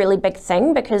was a really big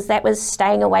thing, because that was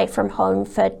staying away from home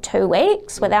for 2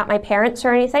 weeks without my parents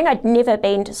or anything. I'd never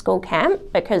been to school camp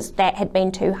because that had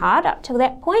been too hard up till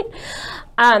that point.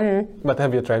 But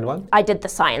have you tried one? I did the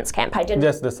science camp. I did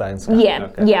just the science camp. Yeah,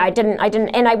 okay. Yeah. I didn't,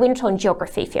 and I went on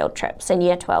geography field trips in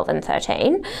year 12 and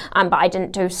 13, but I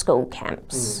didn't do school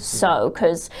camps. So,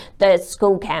 because the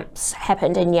school camps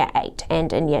happened in year 8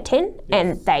 and in year 10,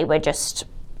 and they were just.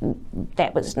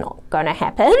 That was not going to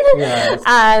happen. Yes.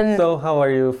 So how are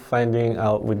you finding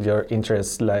out with your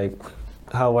interests? Like,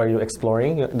 how are you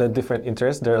exploring the different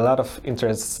interests? There are a lot of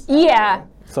interests. Yeah.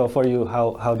 So for you,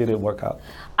 how did it work out?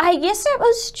 I guess it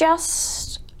was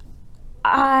just,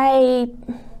 I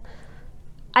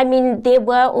mean, there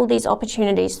were all these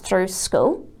opportunities through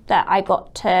school that I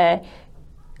got to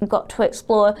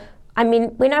explore. I mean,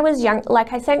 when I was young,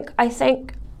 like I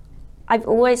think I've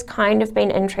always kind of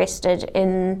been interested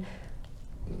in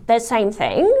the same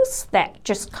things that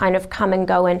just kind of come and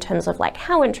go in terms of like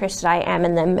how interested I am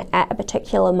in them at a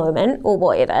particular moment or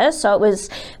whatever. So it was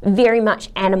very much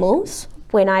animals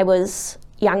when I was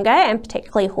younger, and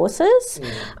particularly horses.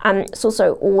 It's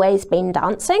also always been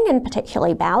dancing, and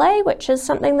particularly ballet, which is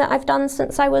something that I've done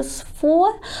since I was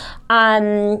 4.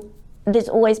 There's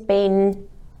always been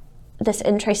this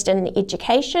interest in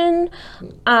education.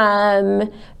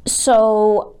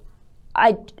 So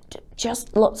I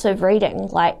just lots of reading.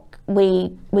 Like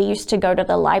we used to go to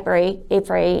the library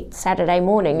every Saturday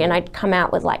morning, and I'd come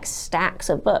out with like stacks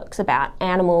of books about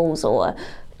animals or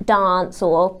dance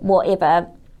or whatever.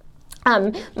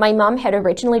 My mum had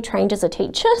originally trained as a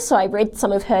teacher, so I read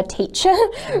some of her teacher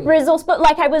resource, but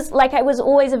I was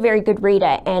always a very good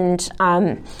reader, and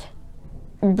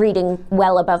reading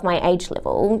well above my age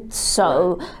level.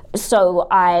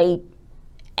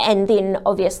 And then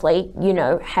obviously, you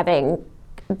know, having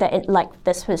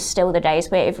this was still the days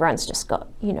where everyone's just got,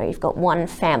 you've got one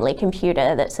family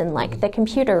computer that's in the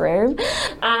computer room.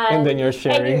 And then you're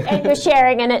sharing. And you're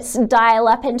sharing, and it's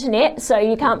dial-up internet, so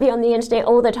you can't be on the internet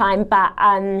all the time, but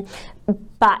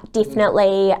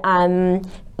definitely,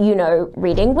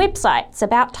 reading websites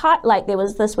about, there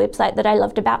was this website that I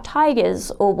loved about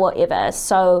tigers or whatever.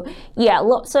 So yeah,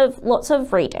 lots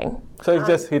of reading. So it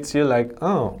just hits you like,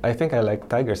 oh, I think I like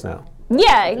tigers now.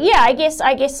 Yeah, I guess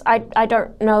I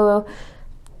don't know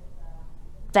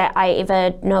that I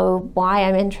ever know why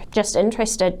I'm just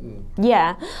interested.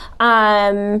 Yeah.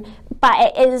 But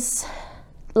it is,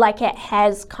 it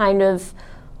has kind of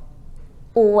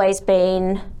always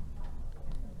been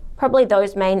probably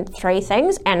those main three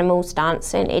things: animals,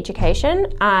 dance, and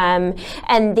education. And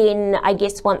then I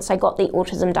guess once I got the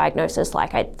autism diagnosis,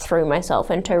 I threw myself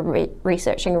into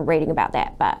researching and reading about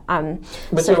that. But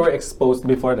you were exposed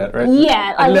before that, right?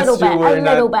 Yeah, a little bit.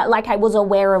 I was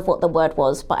aware of what the word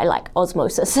was by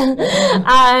osmosis.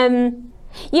 Yeah,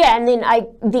 and then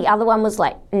the other one was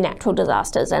natural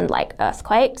disasters and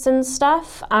earthquakes and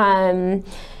stuff. And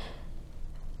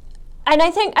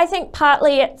I think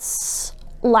partly it's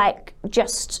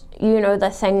just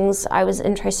the things I was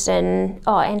interested in,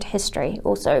 and history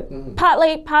also.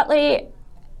 Partly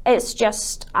it's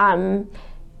just the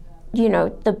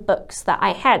books that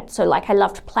I had. So I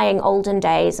loved playing olden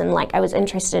days, and I was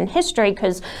interested in history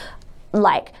because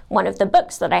one of the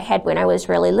books that I had when I was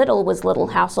really little was Little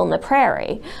House on the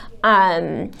Prairie.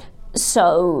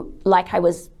 So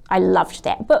I loved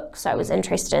that book, so I was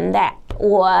interested in that.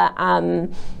 Or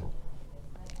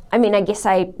I guess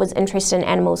I was interested in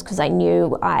animals because I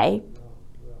knew I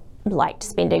liked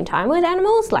spending time with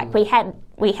animals. We had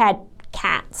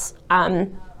cats.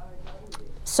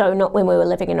 So not when we were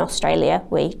living in Australia.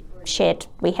 We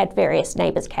had various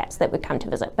neighbours' cats that would come to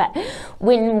visit. But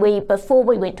before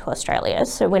we went to Australia,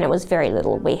 so when I was very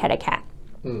little, we had a cat.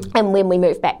 And when we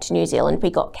moved back to New Zealand, we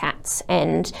got cats.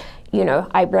 And,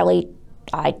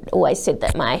 I always said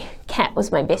that my cat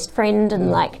was my best friend,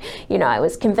 and I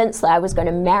was convinced that I was going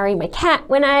to marry my cat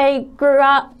when I grew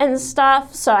up and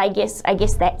stuff. So I guess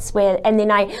that's where, and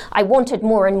then I wanted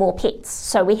more and more pets.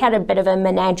 So we had a bit of a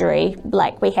menagerie.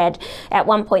 We had, at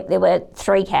one point there were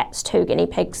 3 cats, 2 guinea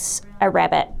pigs, a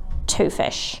rabbit, 2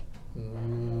 fish,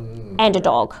 and a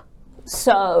dog.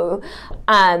 So,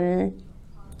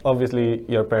 obviously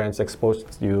your parents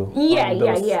exposed you. Yeah.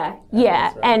 Right.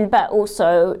 And but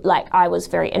also I was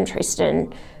very interested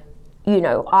in,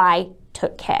 I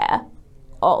took care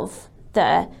of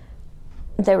the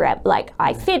rabbit.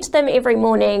 I fed them every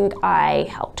morning. I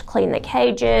helped clean the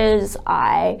cages.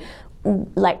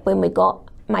 When we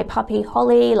got my puppy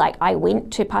Holly, I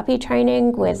went to puppy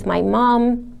training with my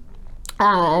mum.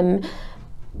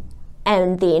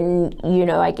 And then,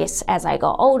 I guess as I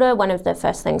got older, one of the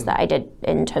first things that I did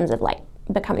in terms of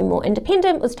becoming more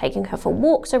independent was taking her for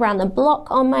walks around the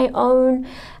block on my own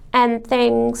and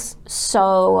things.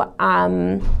 So,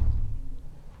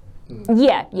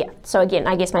 yeah. So again,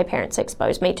 I guess my parents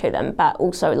exposed me to them, but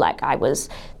also I was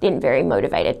then very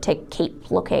motivated to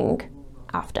keep looking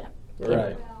after them.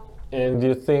 Right. And do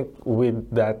you think with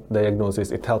that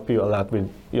diagnosis, it helped you a lot with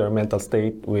your mental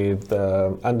state, with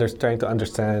trying to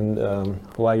understand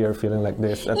why you're feeling like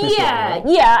this? Yeah.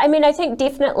 I think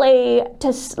definitely,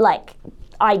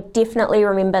 I definitely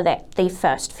remember that the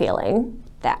first feeling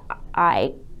that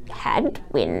I had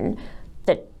when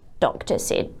the doctor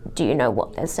said, "Do you know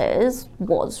what this is?"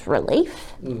 was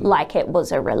relief. It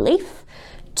was a relief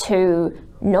to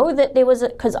know that there was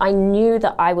because I knew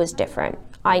that I was different.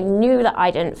 I knew that I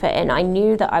didn't fit in. I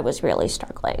knew that I was really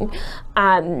struggling.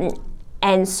 And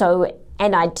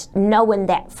I'd known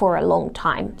that for a long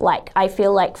time. I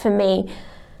feel for me,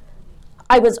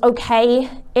 I was okay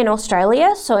in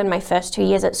Australia, so in my first 2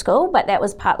 years at school, but that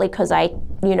was partly because I,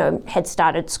 had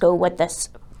started school with this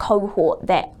cohort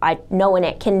that I'd known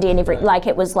at kindy and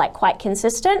it was quite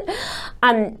consistent.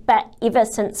 But ever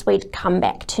since we'd come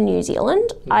back to New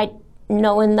Zealand, I'd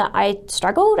knowing that I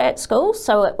struggled at school,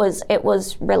 so it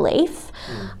was relief.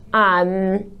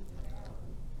 So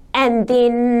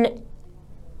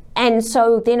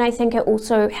then I think it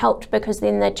also helped because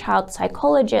then the child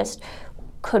psychologist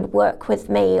could work with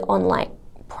me on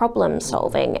problem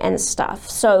solving and stuff.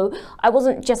 So I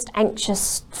wasn't just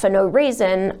anxious for no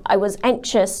reason, I was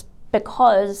anxious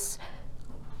because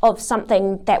of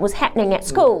something that was happening at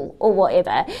school or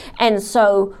whatever. And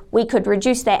so we could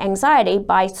reduce that anxiety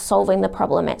by solving the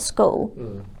problem at school.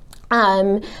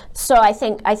 So I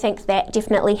think that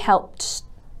definitely helped.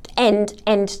 And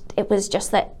it was just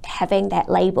that having that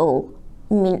label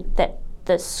meant that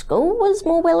the school was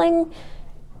more willing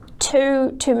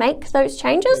to make those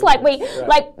changes. Like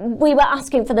we were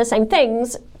asking for the same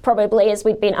things probably as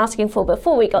we'd been asking for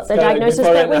before we got the diagnosis.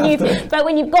 But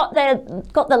when you've got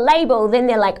the label, then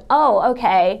they're like, oh,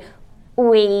 okay,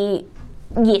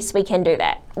 yes, we can do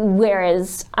that.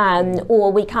 Whereas,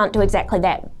 or we can't do exactly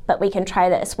that, but we can try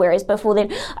this. Whereas before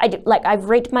then, I've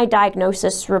read my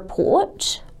diagnosis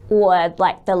report or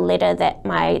like the letter that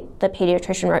the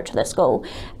pediatrician wrote to the school,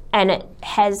 and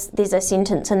there's a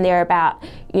sentence in there about,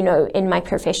 in my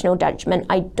professional judgment,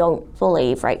 I don't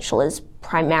believe Rachael is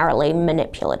primarily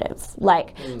manipulative.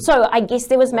 So I guess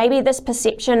there was maybe this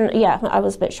perception, I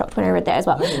was a bit shocked when I read that as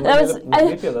well.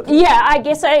 I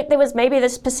guess there was maybe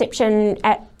this perception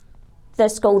at the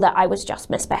school that I was just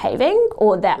misbehaving,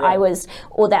 or that I was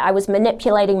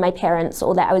manipulating my parents,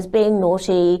 or that I was being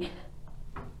naughty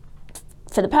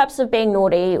for the purpose of being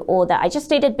naughty, or that I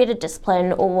just needed better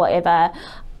discipline or whatever.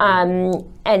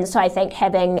 And so I think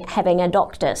having a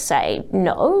doctor say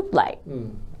no,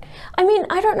 I mean,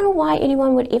 I don't know why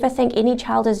anyone would ever think any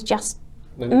child is just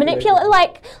manipulative.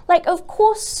 Like, of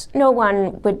course no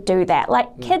one would do that.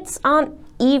 Kids aren't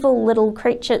evil little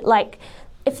creatures.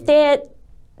 If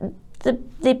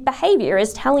the behaviour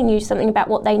is telling you something about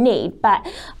what they need, but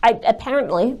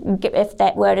apparently, if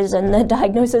that word is in the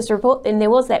diagnosis report, then there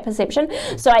was that perception.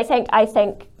 So I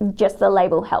think just the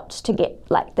label helped to get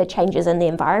the changes in the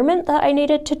environment that I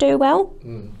needed to do well.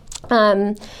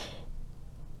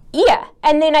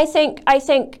 And then I think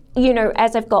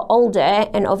as I've got older,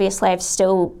 and obviously I've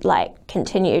still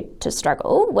continued to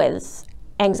struggle with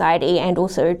anxiety and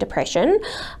also depression,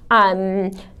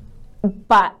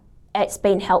 but it's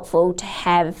been helpful to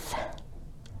have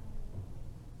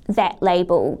that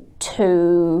label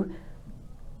to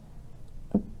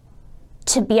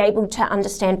be able to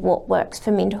understand what works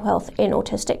for mental health in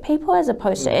autistic people as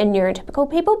opposed to in neurotypical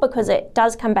people, because it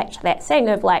does come back to that thing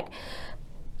of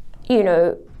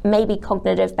maybe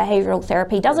cognitive behavioural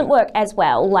therapy doesn't work as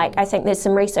well. I think there's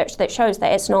some research that shows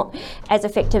that it's not as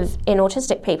effective in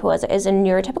autistic people as it is in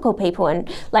neurotypical people, and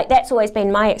that's always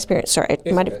been my experience. Sorry,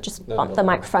 I might have just bumped the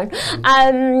microphone.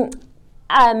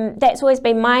 That's always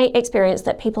been my experience,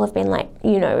 that people have been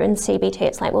in CBT,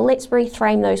 it's well, let's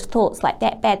reframe those thoughts,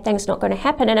 that bad thing's not going to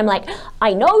happen. And I'm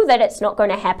I know that it's not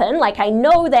going to happen. I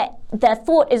know that the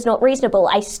thought is not reasonable.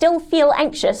 I still feel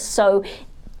anxious, so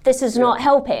this is not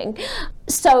helping.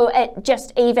 So it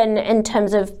just, even in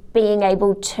terms of being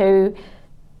able to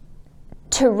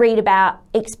read about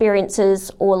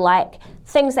experiences or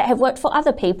things that have worked for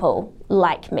other people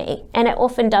like me, and it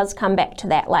often does come back to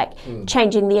that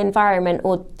changing the environment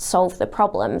or solve the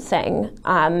problem thing,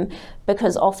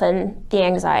 because often the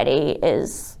anxiety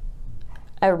is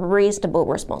a reasonable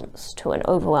response to an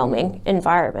overwhelming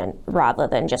environment rather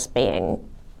than just being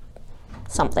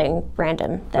something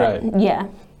random.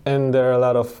 And there are a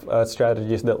lot of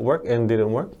strategies that work and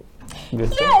didn't work.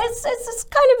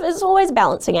 It's always a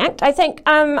balancing act. I think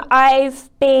I've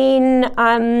been,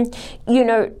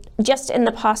 just in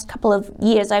the past couple of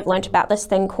years, I've learned about this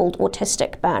thing called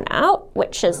autistic burnout,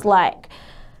 which is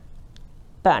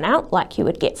burnout like you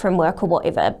would get from work or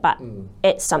whatever, but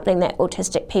it's something that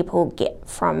autistic people get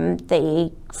from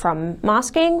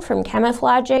masking, from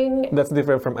camouflaging. That's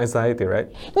different from anxiety, right?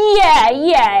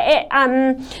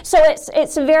 So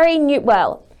it's a very new,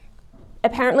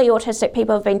 apparently autistic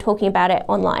people have been talking about it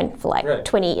online for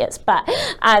 20 years, but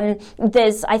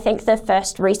there's, I think the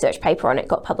first research paper on it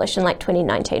got published in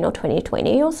 2019 or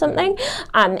 2020 or something,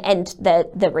 and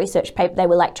the research paper, they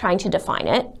were trying to define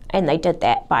it, and they did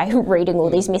that by reading all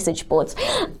these message boards.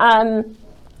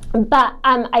 But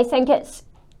I think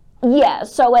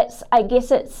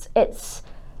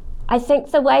I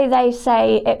think the way they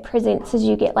say it presents is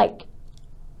you get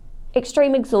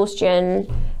extreme exhaustion,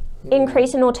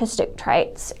 increase in autistic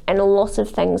traits, and a loss of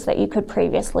things that you could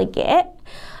previously get,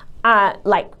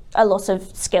 a loss of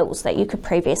skills that you could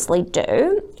previously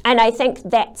do. And I think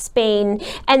that's been,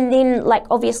 and then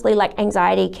obviously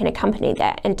anxiety can accompany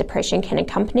that and depression can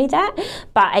accompany that.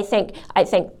 But I think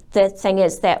the thing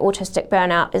is that autistic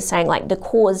burnout is saying the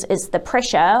cause is the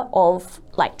pressure of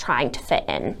trying to fit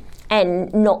in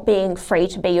and not being free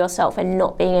to be yourself and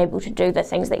not being able to do the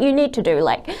things that you need to do,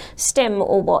 STEM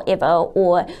or whatever,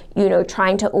 or,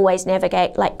 trying to always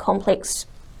navigate complex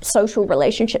social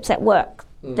relationships at work.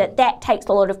 That takes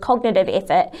a lot of cognitive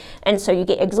effort, and so you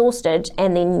get exhausted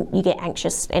and then you get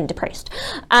anxious and depressed.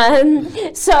 I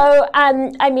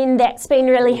mean, that's been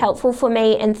really helpful for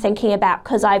me in thinking about,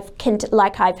 because I've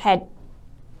had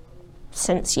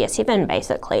since year 7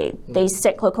 basically, these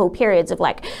cyclical periods of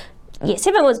year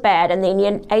 7 was bad, and then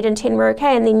year 8 and 10 were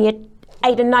okay, and then year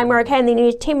 8 and 9 were okay, and then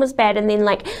year 10 was bad, and then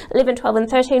like 11, 12 and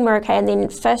 13 were okay, and then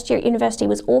first year at university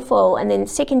was awful, and then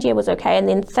second year was okay, and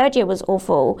then third year was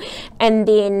awful. And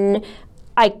then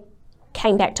I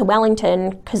came back to Wellington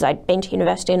because I'd been to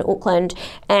university in Auckland,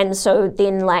 and so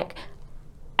then like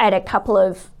I had a couple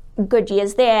of good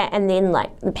years there, and then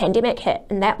like the pandemic hit,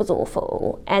 and that was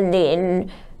awful, and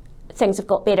then things have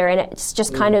got better, and it's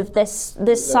just kind of this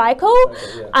cycle,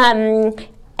 and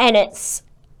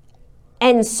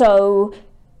so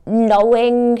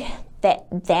knowing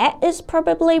that is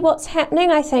probably what's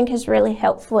happening, I think, is really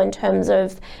helpful in terms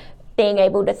of being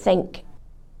able to think.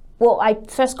 Well, I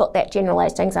first got that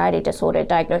generalized anxiety disorder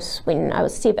diagnosed when I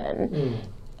was 7,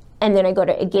 and then I got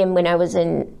it again when I was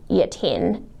in year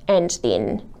 10, and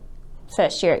then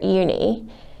first year at uni.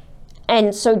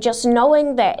 And so just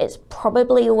knowing that it's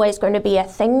probably always going to be a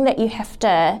thing that you have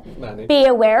to be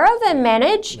aware of and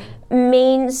manage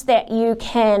means that you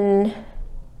can,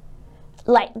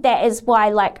 like, that is why,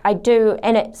 like, I do,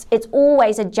 and it's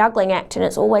always a juggling act, and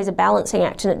it's always a balancing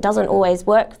act, and it doesn't always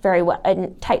work very well, and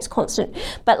it takes constant,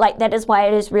 but like that is why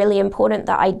it is really important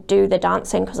that I do the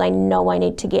dancing, because I know I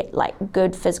need to get like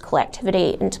good physical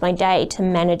activity into my day to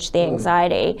manage the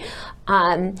anxiety.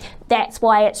 That's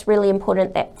why it's really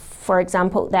important that, for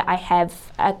example, that I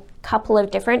have a couple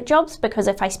of different jobs, because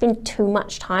if I spend too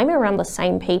much time around the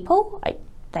same people,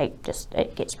 it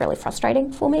gets really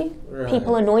frustrating for me. Right.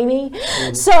 People annoy me.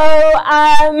 So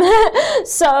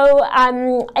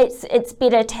it's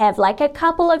better to have like a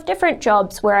couple of different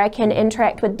jobs where I can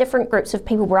interact with different groups of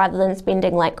people rather than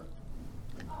spending like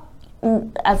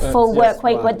a full work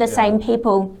week with the same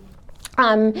people.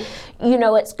 You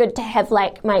know, it's good to have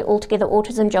like my Altogether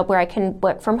Autism job where I can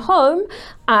work from home.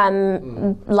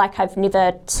 Like I've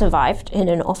never survived in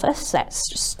an office. That's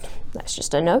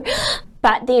just a no.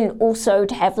 But then also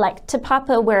to have like Te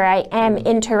Papa where I am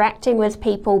interacting with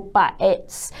people, but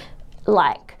it's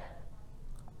like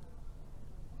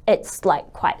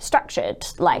quite structured.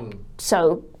 Like,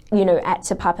 so, you know, at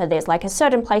Te Papa there's like a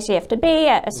certain place you have to be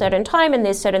at a certain time, and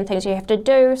there's certain things you have to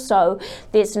do. So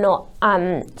there's not,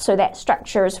 so that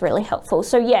structure is really helpful.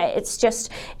 So yeah, it's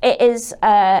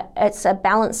a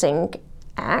balancing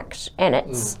act, and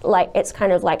it's like, it's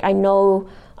kind of like I know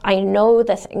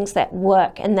the things that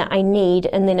work and that I need,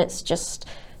 and then it's just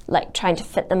like trying to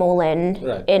fit them all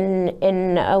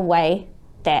in a way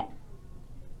that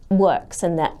works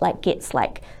and that like gets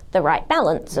like the right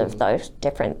balance of those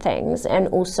different things, and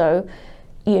also,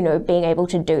 you know, being able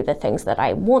to do the things that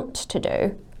I want to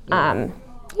do.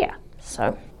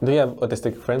 So. Do you have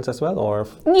autistic friends as well, or?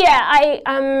 Yeah, I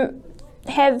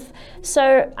have.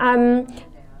 So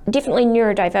definitely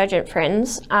neurodivergent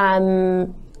friends.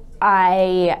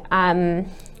 I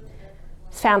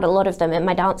found a lot of them in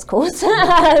my dance course. So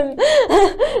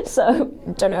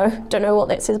don't know what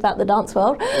that says about the dance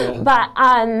world. But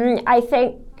I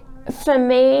think for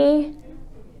me,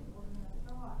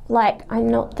 like, I'm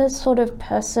not the sort of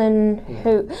person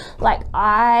who, like,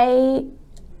 I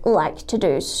like to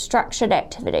do structured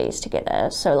activities together.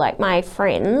 So like my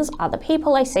friends are the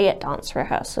people I see at dance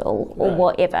rehearsal or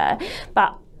whatever,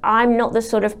 but I'm not the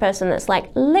sort of person that's like,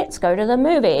 let's go to the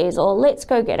movies or let's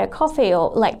go get a coffee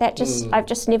or like that. I've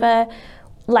just never,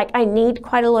 like, I need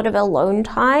quite a lot of alone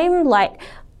time. Like,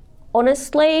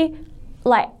 honestly,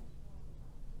 like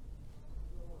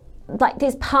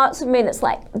there's parts of me that's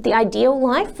like, the ideal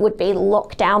life would be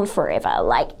locked down forever.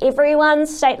 Like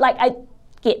everyone's state, like I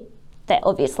get that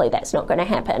obviously that's not going to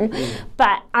happen,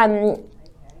 but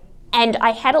and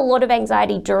I had a lot of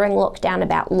anxiety during lockdown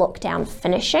about lockdown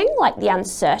finishing, like the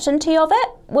uncertainty of it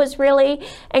was really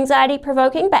anxiety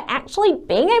provoking, but actually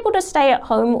being able to stay at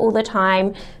home all the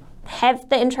time, have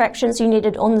the interactions you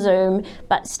needed on Zoom,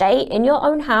 but stay in your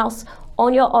own house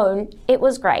on your own, it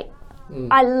was great.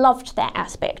 I loved that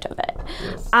aspect of it.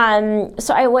 Yes.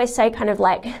 So I always say kind of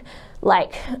like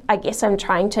I guess I'm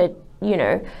trying to,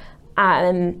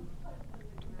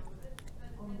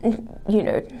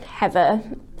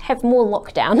 have more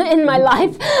lockdown in my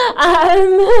life,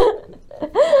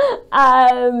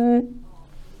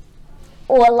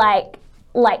 or like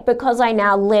because I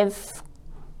now live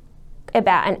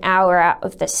about an hour out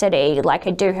of the city, like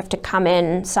I do have to come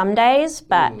in some days,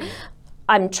 but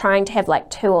I'm trying to have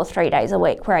like 2 or 3 days a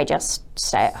week where I just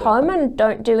stay at home and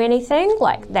don't do anything.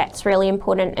 Like that's really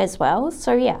important as well.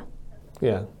 So yeah.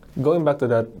 Yeah. Going back to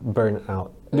that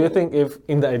burnout, do you think if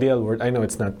in the ideal world, I know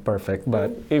it's not perfect,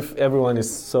 but if everyone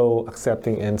is so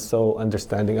accepting and so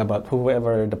understanding about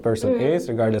whoever the person is,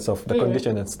 regardless of the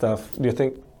condition and stuff, do you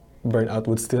think burnout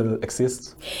would still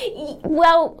exist?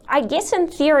 Well, I guess in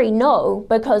theory, no,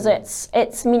 because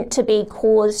it's meant to be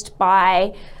caused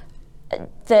by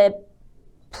the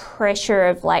pressure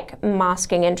of like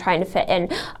masking and trying to fit in.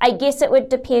 I guess it would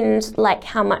depend like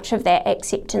how much of that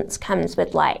acceptance comes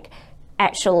with like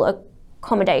actual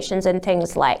accommodations and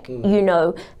things like, you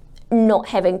know, not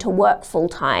having to work full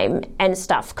time and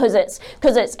stuff, because it's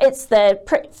the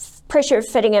pressure of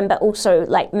fitting in, but also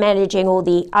like managing all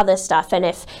the other stuff. And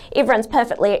if everyone's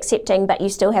perfectly accepting, but you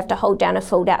still have to hold down a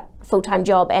full-time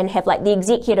job and have like the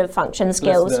executive function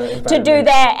skills to do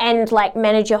that and like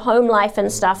manage your home life and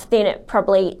stuff, then it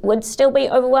probably would still be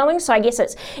overwhelming. So I guess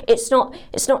it's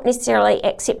not necessarily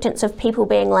acceptance of people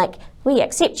being like, we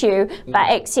accept you,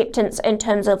 but acceptance in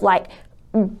terms of like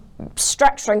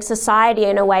structuring society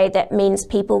in a way that means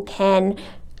people can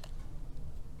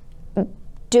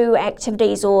do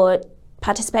activities or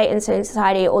participate in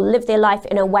society or live their life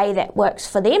in a way that works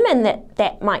for them, and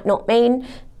that might not mean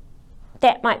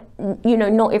you know,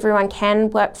 not everyone can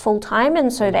work full time,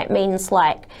 and so that means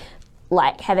like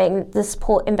having the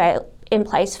support in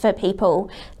place for people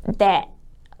that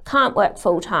can't work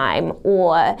full time,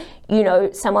 or you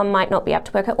know, someone might not be able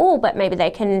to work at all, but maybe they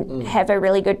can have a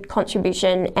really good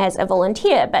contribution as a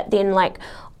volunteer. But then like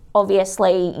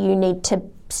obviously you need to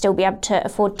still be able to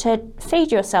afford to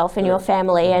feed yourself and your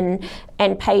family and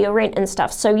pay your rent and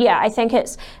stuff. So yeah, I think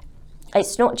it's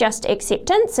not just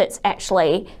acceptance, it's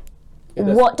actually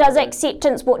what does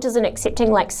an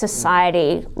accepting like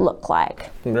society look like?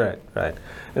 Right.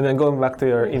 And then going back to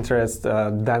your interest,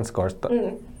 dance course,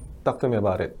 talk to me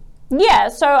about it. Yeah,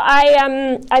 so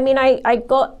I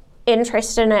got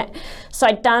interested in it. So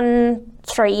I'd done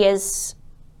 3 years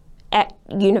at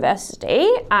university.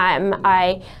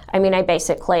 I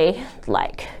basically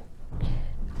like,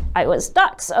 I was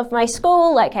dux of my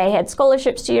school, like I had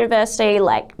scholarships to university,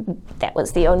 like that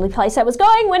was the only place I was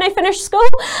going when I finished school.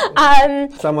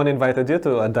 Someone invited you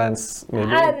to a dance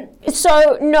maybe? I'd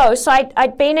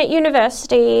been at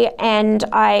university and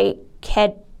I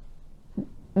had,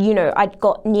 you know, I'd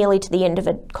got nearly to the end of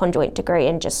a conjoint degree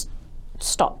and just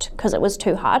stopped because it was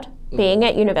too hard being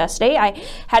at university. I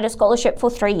had a scholarship for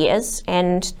 3 years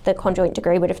and the conjoint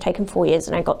degree would have taken 4 years,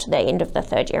 and I got to the end of the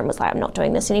third year and was like, I'm not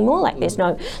doing this anymore. Like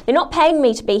they're not paying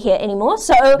me to be here anymore.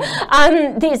 So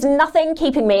there's nothing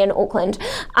keeping me in Auckland.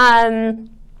 And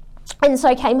so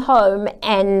I came home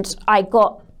and I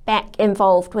got back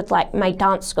involved with like my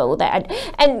dance school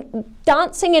and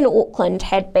dancing in Auckland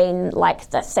had been like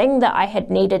the thing that I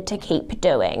had needed to keep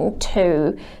doing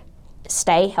to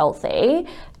stay healthy.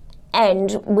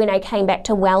 And when I came back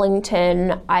to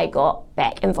Wellington, I got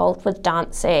back involved with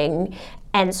dancing.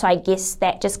 And so I guess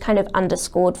that just kind of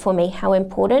underscored for me how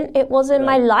important it was in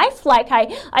my life. Like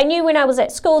I knew when I was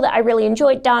at school that I really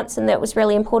enjoyed dance and that it was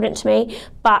really important to me,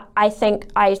 but I think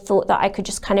I thought that I could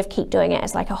just kind of keep doing it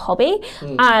as like a hobby.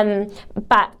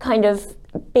 But kind of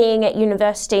being at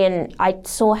university, and I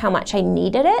saw how much I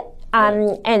needed it.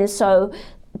 And so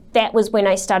that was when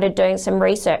I started doing some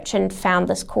research and found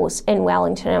this course in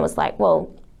Wellington. And I was like, well,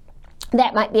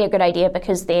 that might be a good idea,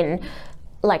 because then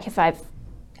like if I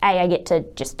get to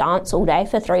just dance all day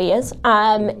for 3 years.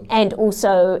 And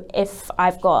also if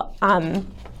I've got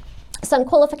some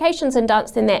qualifications in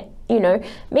dance, then that, you know,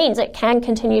 means it can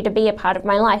continue to be a part of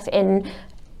my life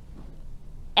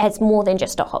as more than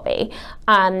just a hobby.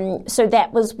 So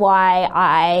that was why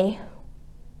I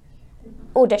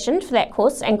auditioned for that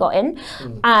course and got in.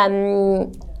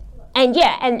 And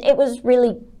it was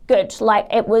really good.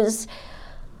 Like it was,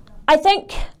 I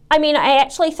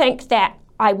actually think that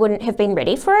I wouldn't have been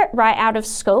ready for it right out of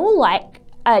school. Like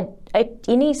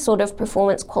any sort of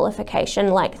performance qualification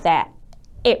like that,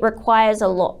 it requires a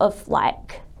lot of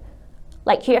like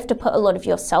you have to put a lot of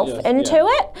yourself into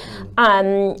it,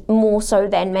 more so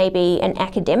than maybe an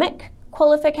academic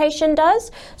qualification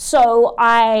does. So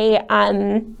I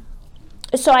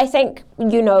think,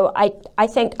 you know, I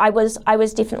think I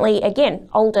was definitely, again,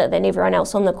 older than everyone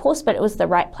else on the course, but it was the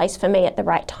right place for me at the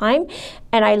right time.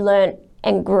 And I learned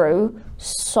and grew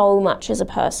so much as a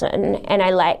person, and I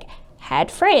like had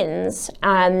friends.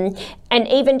 And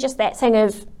even just that thing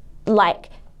of like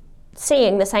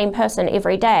seeing the same person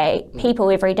every day,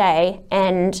 people every day,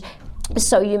 and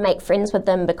so you make friends with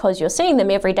them because you're seeing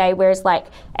them every day, whereas like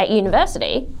at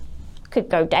university, could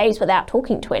go days without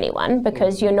talking to anyone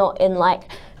because you're not in like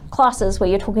classes where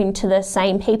you're talking to the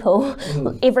same people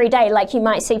every day. Like you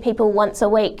might see people once a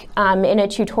week in a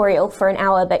tutorial for an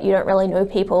hour, but you don't really know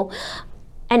people.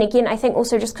 And again, I think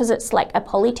also just because it's like a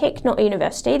polytech, not a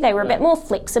university, they were a bit more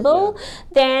flexible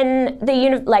than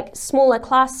the like smaller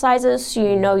class sizes. So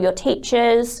you know your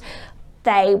teachers,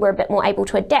 they were a bit more able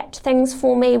to adapt things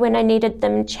for me when I needed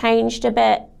them changed a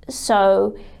bit.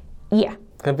 So yeah.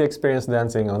 Have you experienced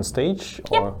dancing on stage,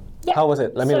 or how was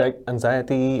it? I mean, like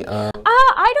anxiety.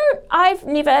 I've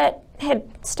never had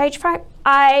stage fright.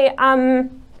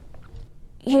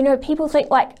 People think,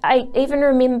 like, I even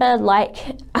remember, like,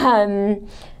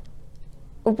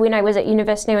 when I was at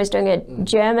university, I was doing a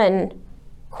German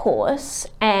course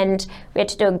and we had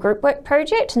to do a group work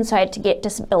project, and so I had to get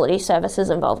disability services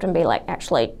involved and be like,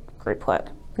 actually, group work,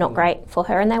 not great for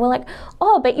her. And they were like,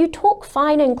 oh, but you talk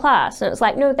fine in class. And it was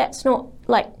like, no, that's not,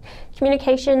 like,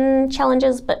 communication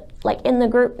challenges, but like in the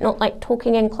group, not like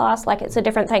talking in class, like it's a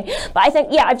different thing. But I think,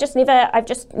 yeah, I've just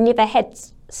never had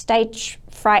stage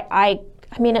fright. I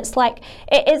mean, it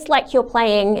is like you're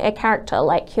playing a character,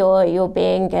 like you're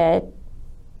being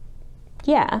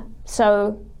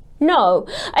so no.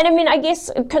 And I mean, I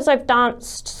guess because I've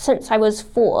danced since I was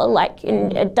 4, like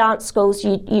in dance schools,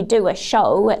 you do a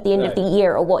show at the end of the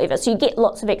year or whatever, so you get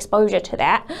lots of exposure to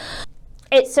that.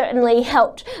 It certainly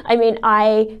helped. I mean,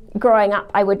 growing up,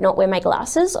 I would not wear my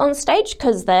glasses on stage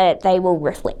because they will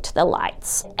reflect the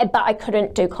lights. But I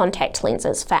couldn't do contact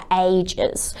lenses for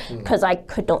ages because I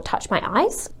could not touch my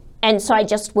eyes. And so I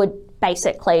just would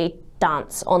basically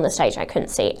dance on the stage. I couldn't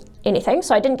see anything.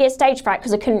 So I didn't get stage fright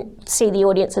because I couldn't see the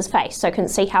audience's face. So I couldn't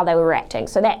see how they were reacting.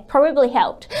 So that probably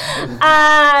helped.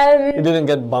 You didn't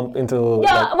get bumped into...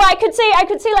 Yeah, well, I could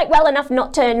see like well enough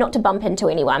not to bump into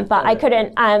anyone, but I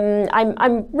couldn't.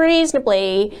 I'm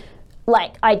reasonably,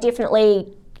 like, I definitely,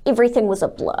 everything was a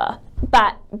blur.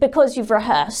 But because you've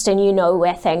rehearsed and you know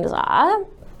where things are,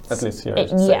 at least you're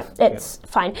safe. Yeah, it's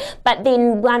fine. But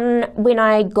then when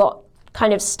I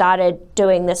kind of started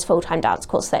doing this full-time dance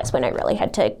course, that's when I really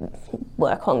had to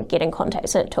work on getting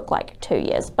contacts, and it took like 2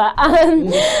 years. But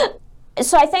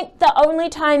so I think the only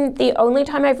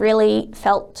time I've really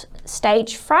felt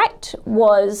stage fright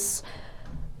was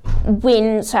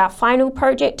so our final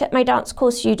project at my dance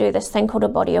course, you do this thing called a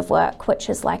body of work, which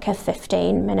is like a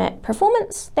 15-minute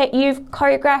performance that you've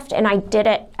choreographed, and I did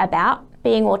it about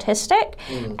being autistic.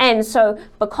 And so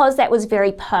because that was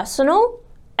very personal,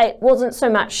 it wasn't so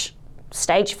much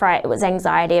stage fright, it was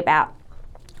anxiety about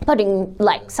putting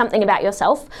like something about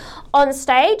yourself on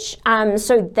stage.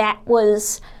 So that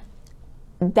was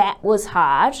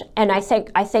hard, and I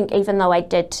think even though I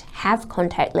did have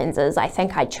contact lenses, I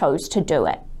think I chose to do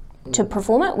it, to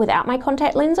perform it without my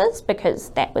contact lenses, because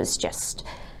that was just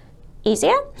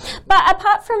easier. But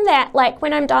apart from that, like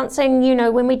when I'm dancing,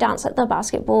 when we dance at the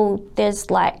basketball, there's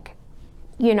like,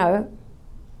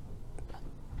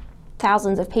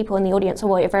 thousands of people in the audience or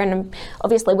whatever, and I'm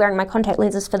obviously wearing my contact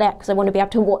lenses for that because I want to be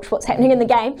able to watch what's happening in the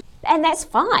game, and that's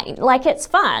fine. Like, it's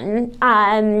fun.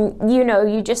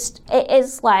 It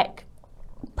is like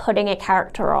putting a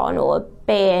character on or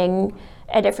being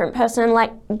a different person.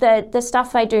 Like the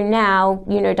stuff I do now,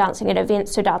 dancing at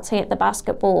events or dancing at the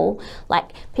basketball,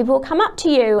 like people will come up to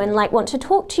you and like want to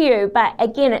talk to you, but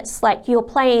again, it's like you're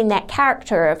playing that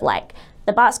character of like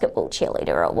the basketball cheerleader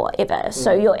or whatever.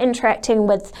 So you're interacting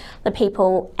with the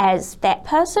people as that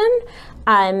person,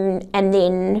 and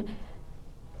then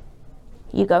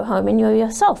you go home and you're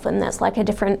yourself, and that's like a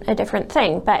different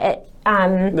thing. But it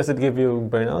does it give you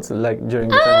burnouts like during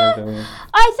the time?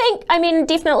 I mean,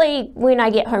 definitely when I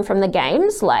get home from the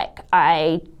games, like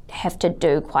I have to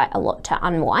do quite a lot to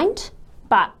unwind.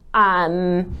 But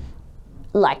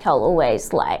like I'll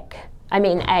always like. I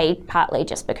mean, partly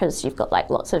just because you've got like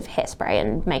lots of hairspray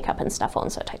and makeup and stuff on,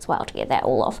 so it takes a while to get that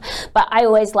all off. But I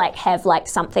always like have like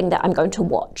something that I'm going to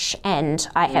watch, and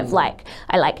I have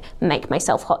I make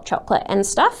myself hot chocolate and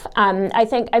stuff. I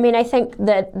think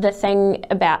that the thing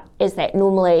about is that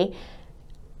normally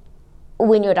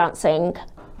when you're dancing,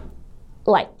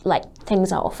 like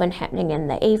things are often happening in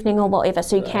the evening or whatever,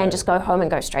 so you can just go home and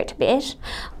go straight to bed.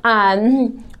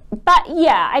 But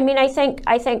yeah, I mean, I think,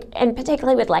 and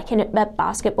particularly with like in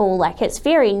basketball, like it's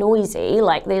very noisy.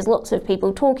 Like there's lots of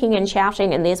people talking and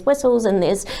shouting, and there's whistles, and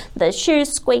there's the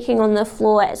shoes squeaking on the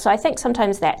floor. So I think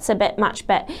sometimes that's a bit much,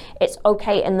 but it's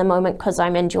okay in the moment because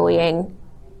I'm enjoying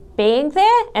being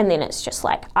there. And then it's just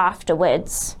like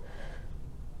afterwards,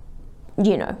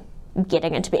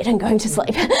 getting into bed and going to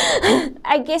sleep.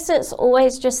 I guess it's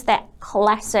always just that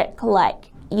classic, like,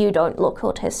 you don't look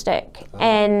autistic.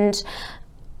 And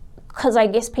because I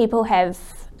guess people have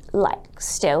like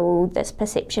still this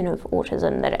perception of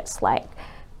autism that it's like,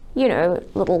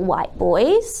 little white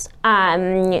boys,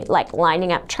 like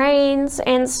lining up trains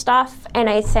and stuff. And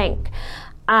I think,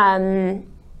 I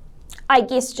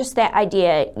guess just that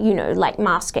idea, like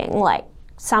masking, like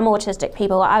some autistic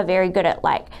people are very good at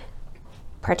like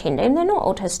pretending they're not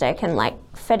autistic and like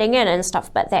fitting in and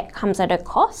stuff, but that comes at a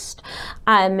cost.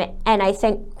 And I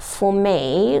think for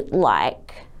me,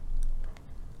 like,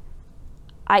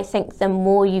 I think the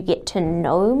more you get to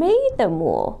know me, the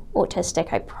more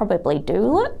autistic I probably do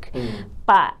look.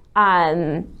 But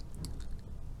So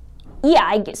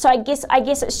I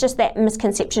guess it's just that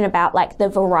misconception about like the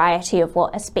variety of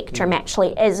what a spectrum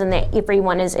actually is, and that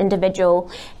everyone is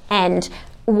individual, and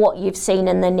what you've seen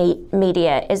in the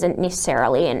media isn't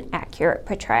necessarily an accurate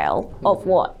portrayal of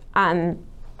what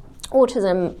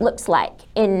autism looks like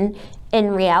in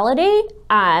reality,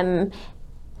 and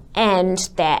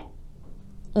that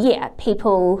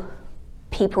people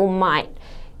might,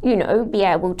 you know, be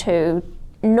able to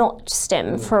not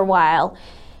stim for a while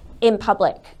in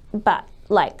public, but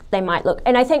like they might look.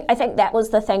 And I think that was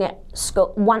the thing at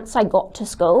school. Once I got to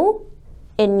school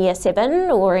in year 7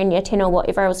 or in year 10 or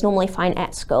whatever, I was normally fine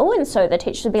at school, and so the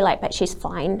teachers would be like, but she's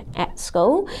fine at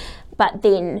school. But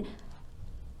then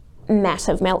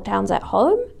massive meltdowns at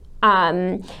home,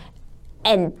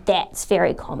 and that's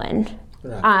very common.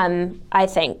 Right. I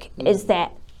think is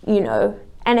that, you know,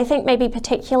 and I think maybe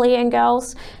particularly in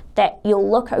girls, that you'll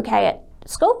look okay at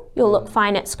school, you'll look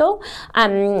fine at school,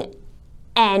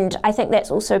 and I think that's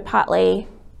also partly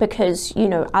because, you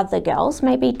know, other girls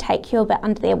maybe take you a bit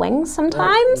under their wings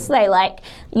sometimes. Right. They like,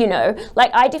 you know, like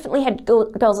I definitely had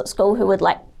girls at school who would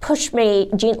like push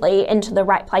me gently into the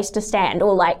right place to stand,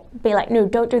 or like be like, no,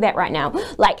 don't do that right now.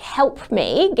 Like help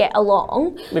me get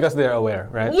along. Because they're aware,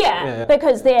 right? Yeah.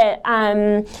 Because they're,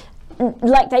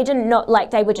 like they didn't know, like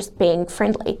they were just being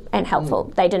friendly and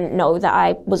helpful. They didn't know that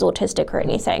I was autistic or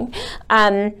anything.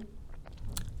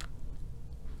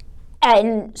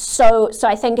 And so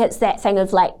I think it's that thing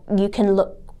of like, you can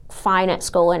look fine at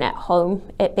school and at home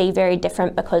it'd be very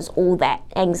different, because all that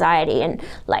anxiety and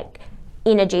like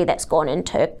energy that's gone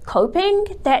into coping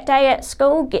that day at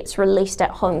school gets released at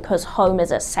home, because home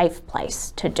is a safe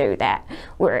place to do that,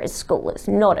 whereas school is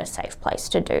not a safe place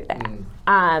to do that.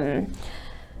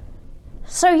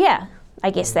 So yeah,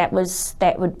 I guess that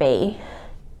would be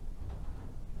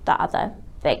the other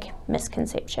big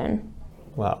misconception.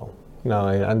 Wow. Now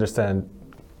I understand.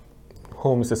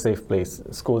 Home is a safe place.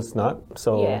 School's not.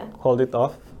 So hold it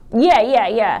off.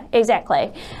 Yeah,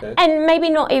 exactly. Okay. And maybe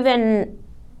not even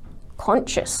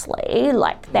consciously.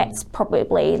 Like that's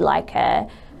probably like a,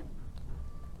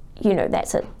 you know,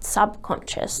 that's a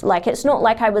subconscious. Like it's not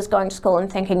like I was going to school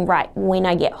and thinking, right, when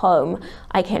I get home,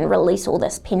 I can release all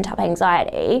this pent up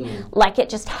anxiety. Like it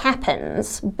just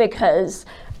happens because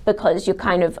you're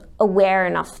kind of aware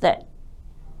enough that,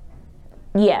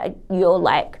 you're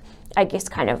like, I guess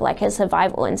kind of like a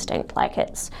survival instinct, like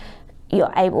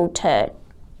you're able to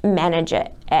manage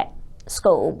it at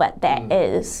school, but that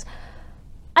is,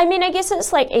 I mean, I guess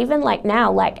it's like, even like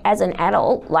now, like as an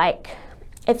adult, like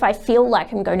if I feel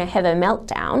like I'm going to have a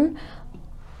meltdown,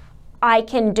 I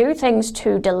can do things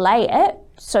to delay it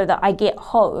so that I get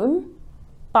home,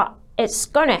 but it's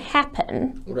going to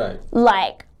happen. Right.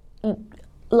 Like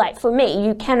for me,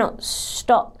 you cannot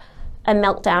stop a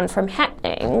meltdown from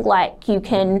happening. Like you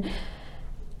can,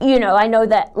 you know, I know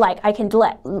that like I can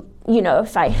let, you know,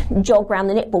 if I jog around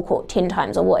the netball court 10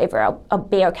 times or whatever, I'll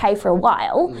be okay for a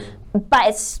while, but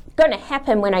it's going to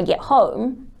happen when I get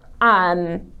home.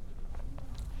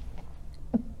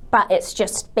 But it's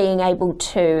just being able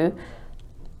to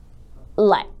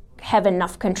like have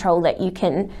enough control that you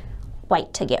can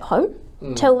wait to get home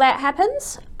till that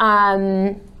happens.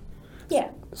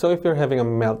 So if you're having a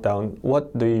meltdown,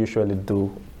 what do you usually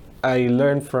do? I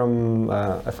learned from,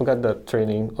 I forgot the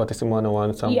training, Autism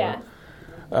 101 somewhere.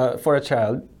 For a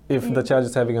child, if the child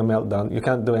is having a meltdown, you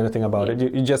can't do anything about it.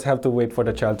 You just have to wait for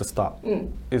the child to stop.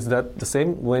 Is that the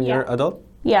same when you're adult?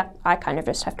 Yeah, I kind of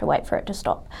just have to wait for it to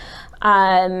stop.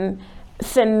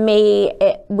 For me,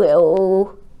 it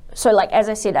will, so like as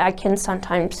I said, I can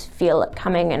sometimes feel it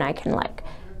coming, and I can like,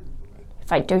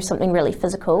 if I do something really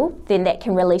physical, then that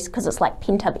can release, because it's like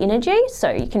pent up energy,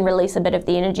 so you can release a bit of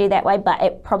the energy that way, but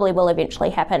it probably will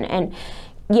eventually happen. And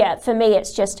yeah, for me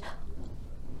it's just,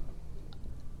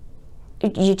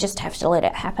 you just have to let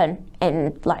it happen,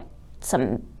 and like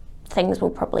some things will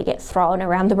probably get thrown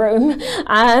around the room,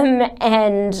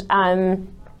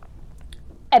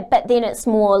 but then it's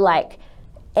more like,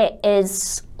 it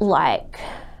is like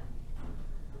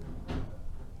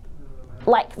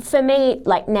for me,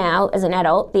 like now as an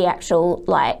adult, the actual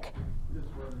like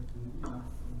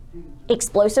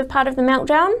explosive part of the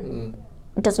meltdown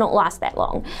does not last that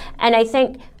long. And I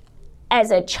think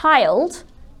as a child,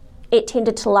 it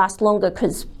tended to last longer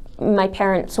because my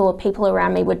parents or people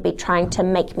around me would be trying to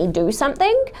make me do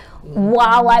something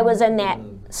while I was in that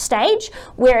stage.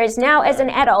 Whereas now as an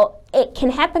adult, it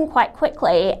can happen quite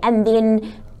quickly, and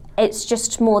then it's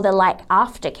just more the like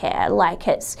aftercare. Like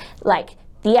it's like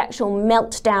the actual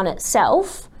meltdown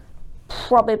itself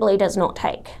probably does not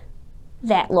take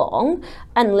that long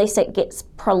unless it gets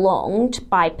prolonged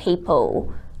by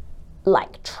people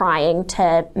like trying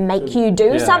to make you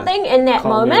do something in that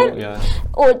moment,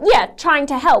 or trying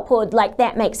to help, or like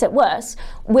that makes it worse.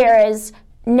 Whereas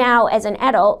now as an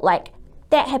adult, like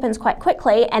that happens quite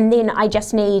quickly, and then I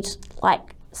just need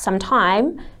like some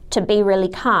time to be really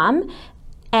calm.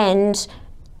 And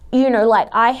you know, like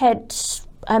I had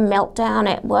a meltdown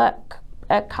at work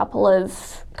a couple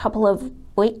of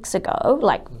weeks ago,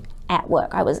 like at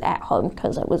work. I was at home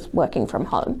because I was working from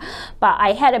home, but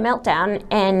I had a meltdown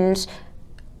and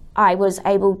I was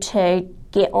able to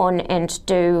get on and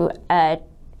do a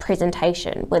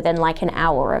presentation within like an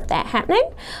hour of that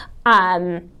happening.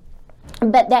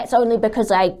 But that's only because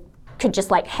I could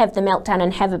just like have the meltdown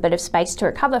and have a bit of space to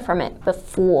recover from it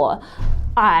before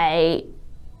I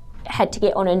had to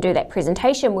get on and do that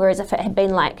presentation. Whereas if it had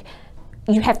been like,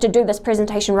 you have to do this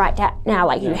presentation right now,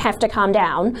 like you have to calm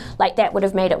down, like that would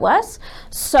have made it worse.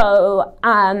 So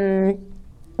I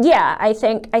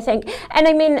think, and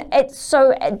I mean, it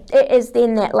is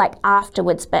then that like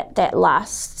afterwards bit that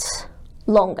lasts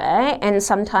longer, and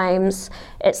sometimes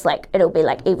it's like, it'll be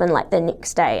like even like the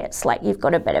next day, it's like you've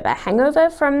got a bit of a hangover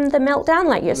from the meltdown,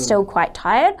 like you're still quite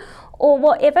tired or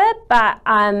whatever, but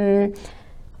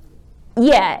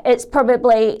it's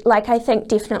probably like, I think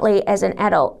definitely as an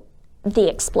adult, the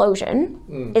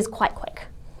explosion is quite quick.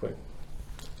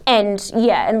 And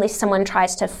unless someone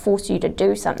tries to force you to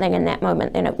do something in that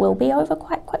moment, then it will be over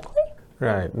quite quickly.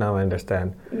 Right, now I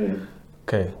understand.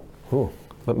 Okay,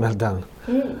 but meltdown.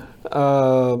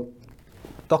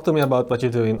 Talk to me about what you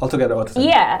do in Altogether Autism.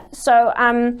 Yeah, so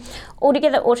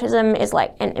Altogether Autism is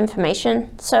like an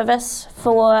information service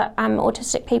for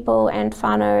autistic people and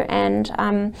whānau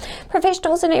and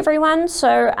professionals and everyone.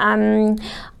 So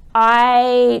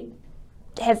I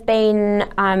have been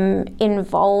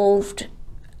involved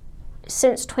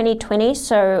since 2020,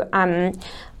 so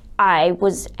I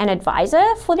was an advisor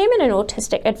for them and an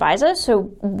autistic advisor. So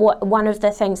one of the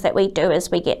things that we do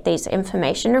is we get these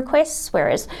information requests,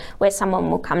 where someone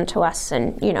will come to us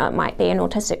and, you know, it might be an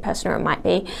autistic person or it might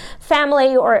be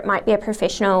family or it might be a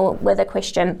professional with a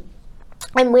question.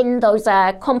 And when those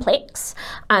are complex,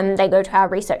 they go to our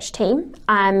research team,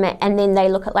 and then they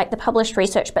look at like the published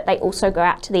research, but they also go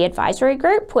out to the advisory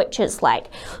group, which is like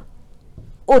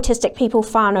autistic people,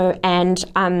 whānau,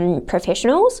 and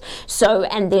professionals. So,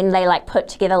 and then they like put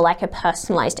together like a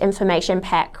personalized information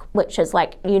pack, which is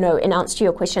like, you know, in answer to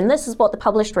your question, this is what the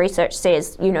published research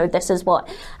says, you know, this is what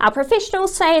our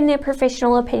professionals say in their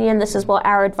professional opinion, this is what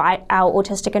our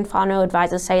autistic and whānau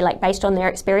advisors say, like based on their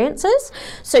experiences.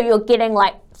 So you're getting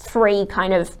like 3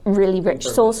 kind of really rich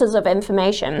sources of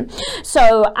information.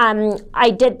 So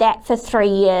I did that for 3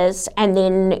 years, and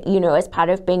then, you know, as part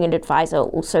of being an advisor,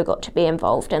 also got to be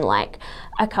involved in like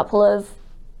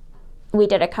we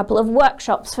did a couple of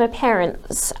workshops for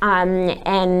parents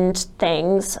and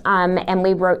things, and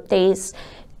we wrote these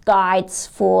guides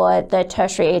for the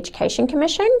Tertiary Education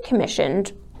Commission,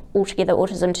 commissioned Altogether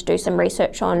Autism to do some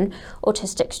research on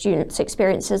autistic students'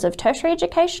 experiences of tertiary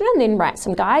education, and then write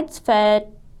some guides for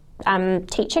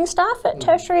teaching staff at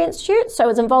tertiary institutes. So I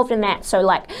was involved in that, so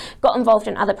like got involved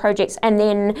in other projects, and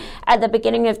then at the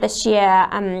beginning of this year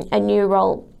a new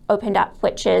role opened up,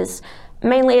 which is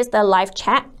mainly as the live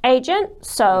chat agent.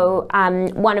 So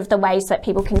one of the ways that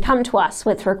people can come to us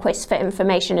with requests for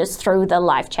information is through the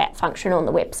live chat function on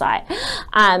the website.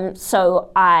 So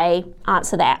I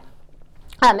answer that.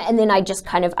 And then I just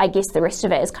kind of, I guess the rest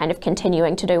of it is kind of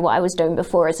continuing to do what I was doing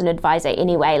before as an advisor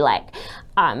anyway, like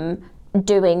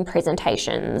doing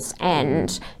presentations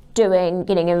and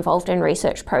getting involved in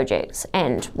research projects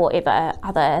and whatever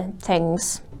other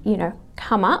things, you know,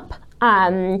 come up.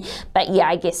 But yeah,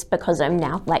 I guess because I'm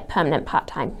now like permanent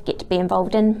part-time, get to be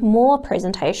involved in more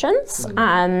presentations.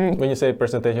 When you say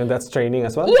presentation, that's training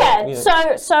as well?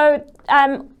 Yeah. So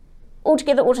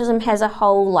Altogether Autism has a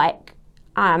whole like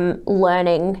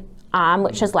learning arm,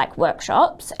 which is like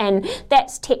workshops, and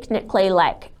that's technically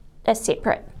like a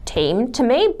separate team to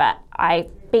me, but I've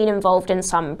been involved in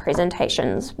some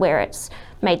presentations where it's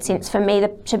made sense for me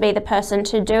to be the person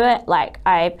to do it. Like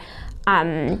I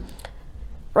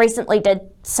recently did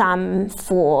some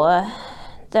for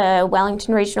the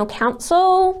Wellington Regional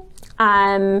Council,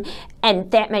 and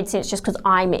that made sense just because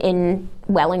I'm in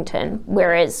Wellington,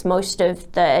 whereas most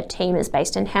of the team is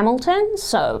based in Hamilton.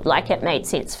 So like it made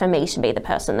sense for me to be the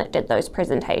person that did those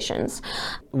presentations.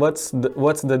 What's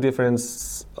the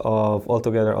difference of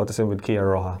Altogether Autism with Kia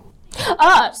Roha?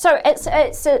 So it's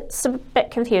a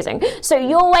bit confusing. So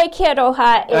Your Way Kia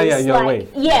Roha is Your Way.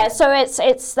 Yeah, so it's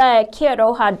the Kia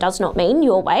Roha does not mean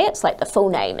Your Way. It's like the full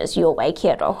name is Your Way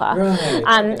Kia Roha.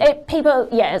 Right.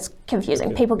 It's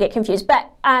confusing. People get confused.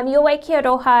 But Your Way Kia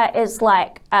Roha is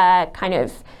like a kind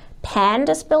of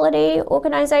pan-disability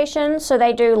organisation. So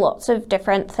they do lots of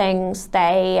different things.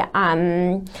 They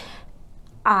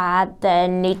are the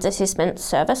Needs Assessment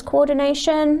Service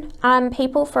Coordination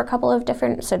people for a couple of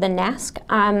different, so the NASC.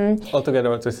 Altogether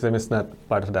Autism is not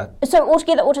part of that? So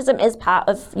Altogether Autism is part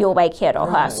of Your Way Kia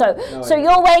Roha. Right. So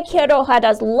Your Way Kia Roha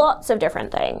does lots of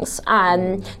different things.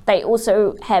 They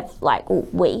also have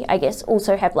we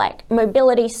also have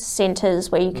mobility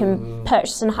centres where you can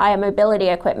purchase and hire mobility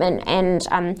equipment and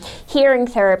hearing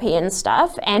therapy and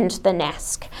stuff, and the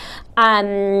NASC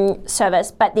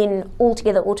service, but then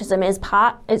Altogether Autism is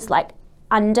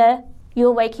under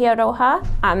Your Way Kia Roha,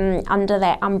 under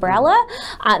that umbrella,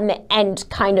 and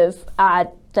kind of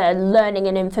the learning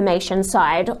and information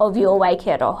side of Your Way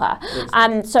Kia Roha.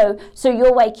 So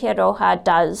Your Way Kia Roha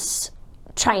does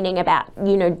training about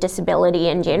disability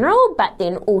in general, but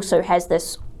then also has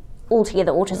this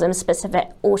Altogether Autism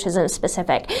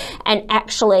specific, and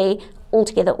actually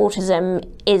Altogether Autism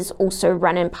is also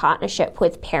run in partnership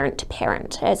with Parent to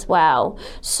Parent as well.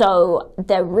 So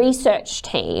the research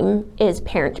team is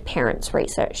Parent to Parent's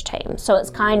research team. So it's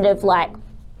kind of like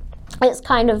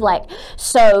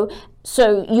so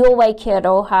Your Way Kia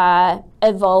Roha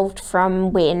evolved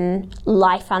from when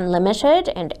Life Unlimited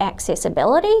and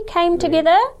Accessibility came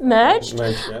together, merged.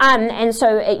 And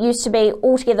so it used to be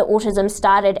Altogether Autism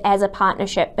started as a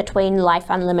partnership between Life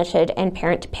Unlimited and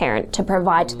Parent to Parent to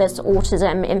provide this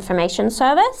autism information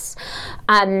service.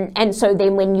 And so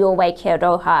then when Your Way Kia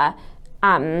Roha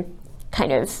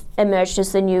kind of emerged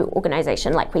as the new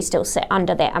organisation, we still sit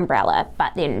under that umbrella,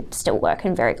 but then still work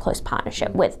in very close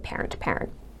partnership with Parent to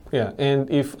Parent. Yeah, and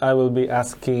if I will be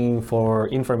asking for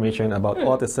information about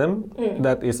autism,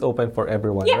 that is open for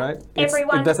everyone, right?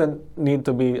 Everyone. It doesn't need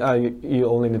to be, you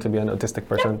only need to be an autistic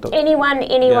person.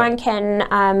 Anyone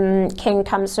can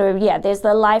come. So there's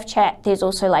the live chat, there's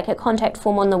also a contact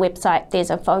form on the website,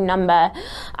 there's a phone number,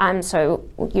 so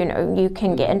you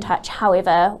can get in touch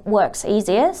however works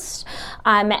easiest.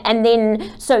 And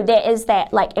then, so there is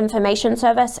that information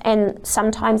service, and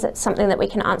sometimes it's something that we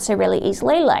can answer really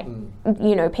easily,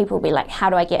 people will be like, how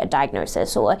do I get a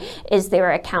diagnosis, or is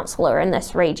there a counsellor in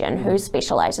this region who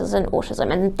specialises in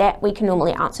autism, and that we can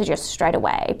normally answer just straight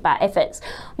away. But if it's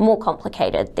more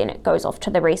complicated, then it goes off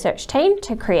to the research team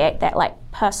to create that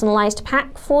personalised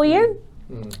pack for you.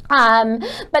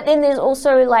 But then there's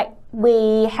also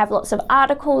we have lots of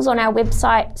articles on our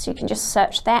website, so you can just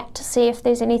search that to see if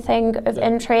there's anything of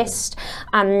interest.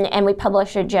 And we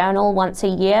publish a journal once a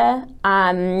year,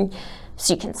 so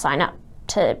you can sign up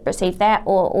to receive that,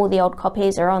 or all the old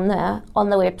copies are on the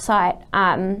website.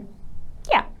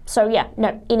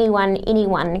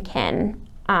 Anyone can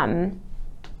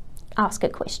ask a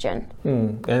question.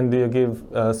 And do you give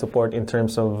support in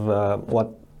terms of what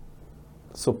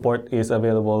support is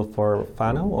available for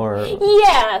whānau, or?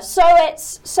 Yeah, so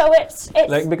it's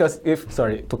because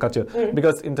sorry to cut you,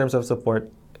 because in terms of support,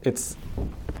 it's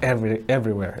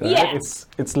everywhere, right? Yeah.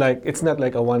 It's not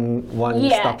like a one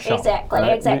stop shop. Exactly.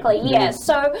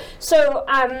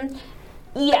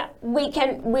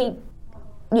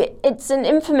 It's an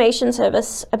information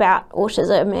service about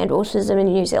autism in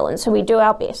New Zealand. So we do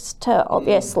our best to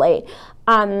obviously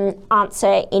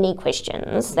answer any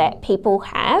questions that people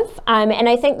have, and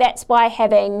I think that's why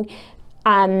having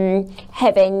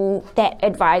that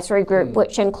advisory group,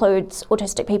 which includes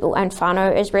autistic people and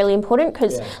whānau, is really important,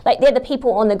 because they're the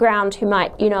people on the ground who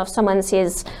might, if someone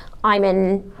says, I'm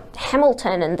in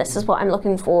Hamilton and this is what I'm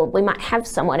looking for, we might have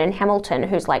someone in Hamilton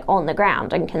who's on the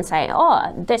ground and can say,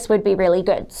 oh, this would be really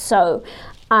good. So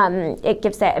it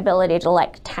gives that ability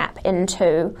to tap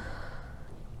into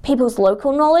people's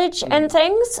local knowledge and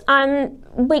things.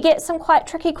 We get some quite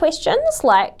tricky questions,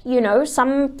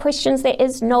 some questions there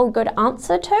is no good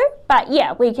answer to, but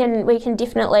we can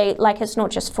definitely, it's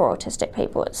not just for autistic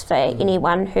people, it's for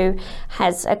anyone who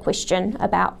has a question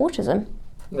about autism.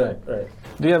 Right.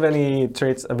 Do you have any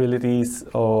traits, abilities,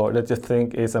 or that you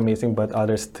think is amazing but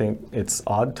others think it's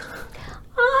odd?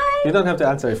 You don't have to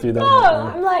answer if you don't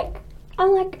have. I'm like, I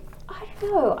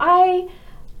don't know.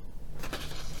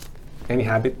 Any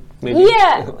habit, maybe?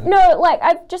 Yeah, no,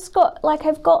 I've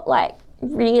got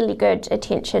really good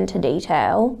attention to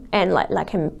detail, and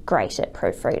I'm great at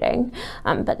proofreading,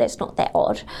 but that's not that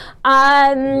odd.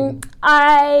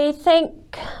 I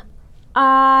think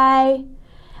I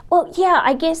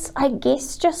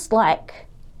guess just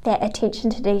that attention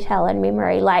to detail and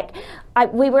memory.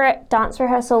 We were at dance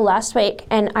rehearsal last week,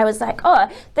 and I was like,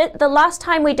 the last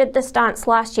time we did this dance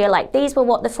last year, these were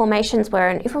what the formations were,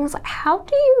 and everyone was like, how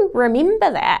do you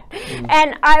remember that?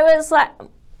 And I was like,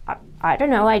 I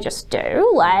don't know, I just do.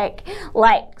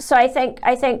 So I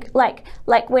think like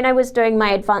when I was doing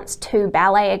my Advanced 2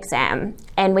 ballet exam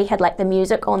and we had like the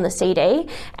music on the CD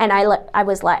and I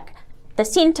was like, the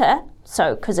center,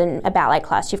 so because in a ballet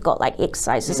class you've got like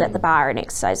exercises at the bar and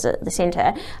exercises at the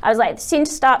center. I was like, the center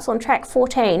starts on track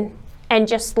 14 and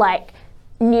just like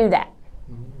knew that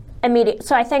immediately.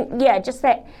 So I think, yeah, just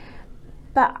that,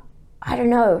 but I don't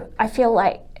know, I feel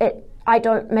like I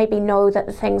don't maybe know that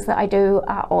the things that I do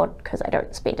are odd because I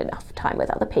don't spend enough time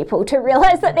with other people to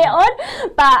realize that they're odd.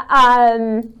 But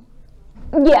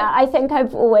yeah, I think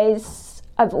I've always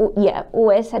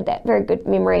had that very good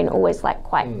memory and always like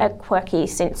quite a quirky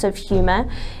sense of humor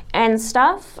and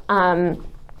stuff.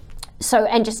 So,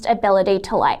 and just ability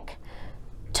to like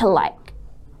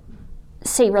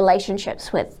see relationships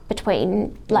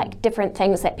between like different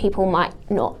things that people might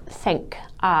not think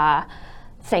are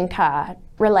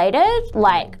related.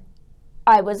 Like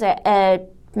I was at a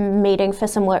meeting for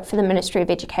some work for the Ministry of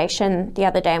Education the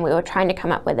other day and we were trying to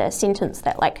come up with a sentence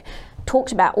that like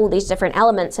talked about all these different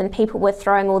elements and people were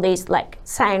throwing all these like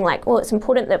saying like, oh, it's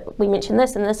important that we mention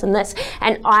this and this and this,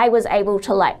 and I was able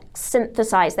to like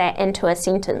synthesize that into a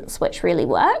sentence which really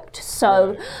worked.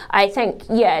 So I think,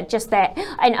 yeah, just that.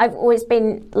 And I've always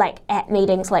been like at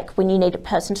meetings like when you need a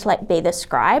person to like be the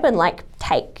scribe and like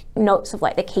take notes of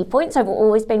like the key points, I've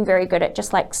always been very good at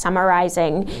just like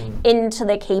summarizing into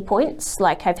the key points.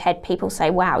 Like I've had people say,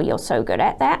 wow, you're so good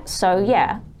at that. So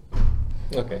yeah.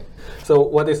 Okay. So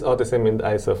what is autism in the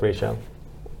eyes of Rachael?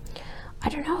 I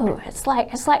don't know. It's like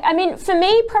I mean, for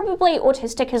me, probably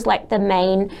autistic is like the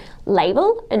main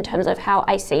label in terms of how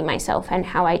I see myself and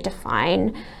how I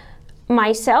define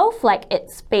myself. Like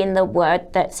it's been the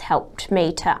word that's helped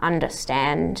me to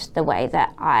understand the way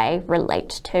that I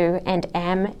relate to and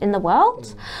am in the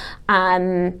world.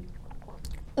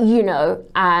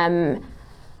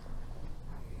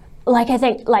 Like I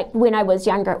think like when I was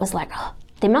younger, it was like, oh,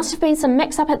 there must have been some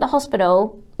mix-up at the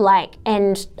hospital, like,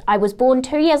 and I was born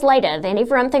 2 years later than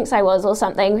everyone thinks I was or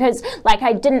something, because, like,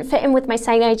 I didn't fit in with my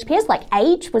same age peers. Like,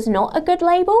 age was not a good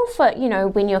label for, you know,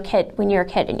 when you're a kid and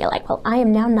you're like, well, I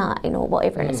am now 9 or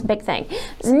whatever, and it's a big thing.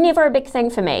 It's never a big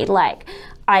thing for me. Like,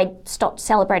 I stopped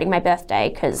celebrating my birthday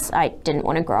because I didn't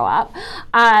want to grow up.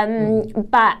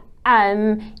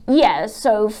 Yeah,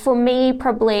 so for me,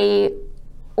 probably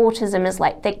autism is,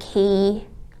 like, the key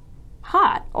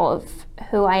part of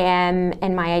who I am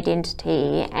and my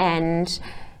identity, and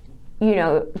you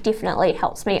know, definitely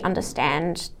helps me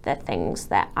understand the things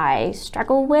that I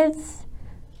struggle with,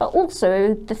 but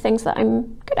also the things that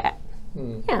I'm good at.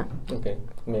 Yeah. Okay,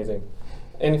 amazing.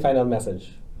 Any final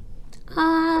message?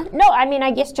 No, I mean,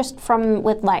 I guess just from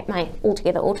with like my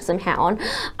Altogether Autism hat on,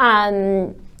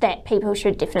 that people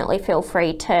should definitely feel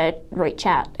free to reach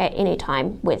out at any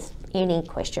time with any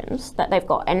questions that they've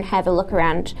got and have a look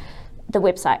around the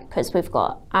website, because we've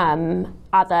got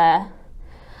other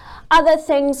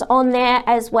things on there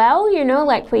as well, you know,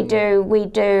 like we do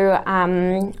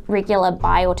regular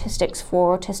By Autistics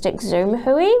for Autistic Zoom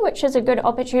Hui, which is a good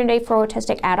opportunity for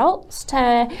autistic adults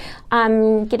to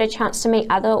get a chance to meet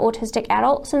other autistic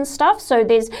adults and stuff. So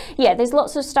there's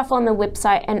lots of stuff on the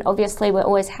website, and obviously we're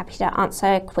always happy to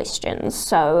answer questions.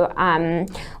 So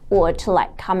or to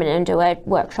like come in and do a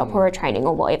workshop or a training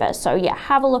or whatever. So yeah,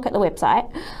 have a look at the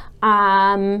website.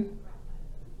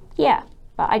 Yeah,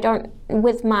 but I don't,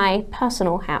 with my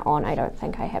personal hat on, I don't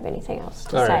think I have anything else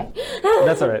to say.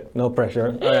 That's all right. No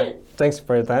pressure. All right. Thanks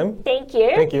for your time. Thank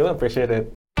you. Thank you. I appreciate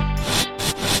it.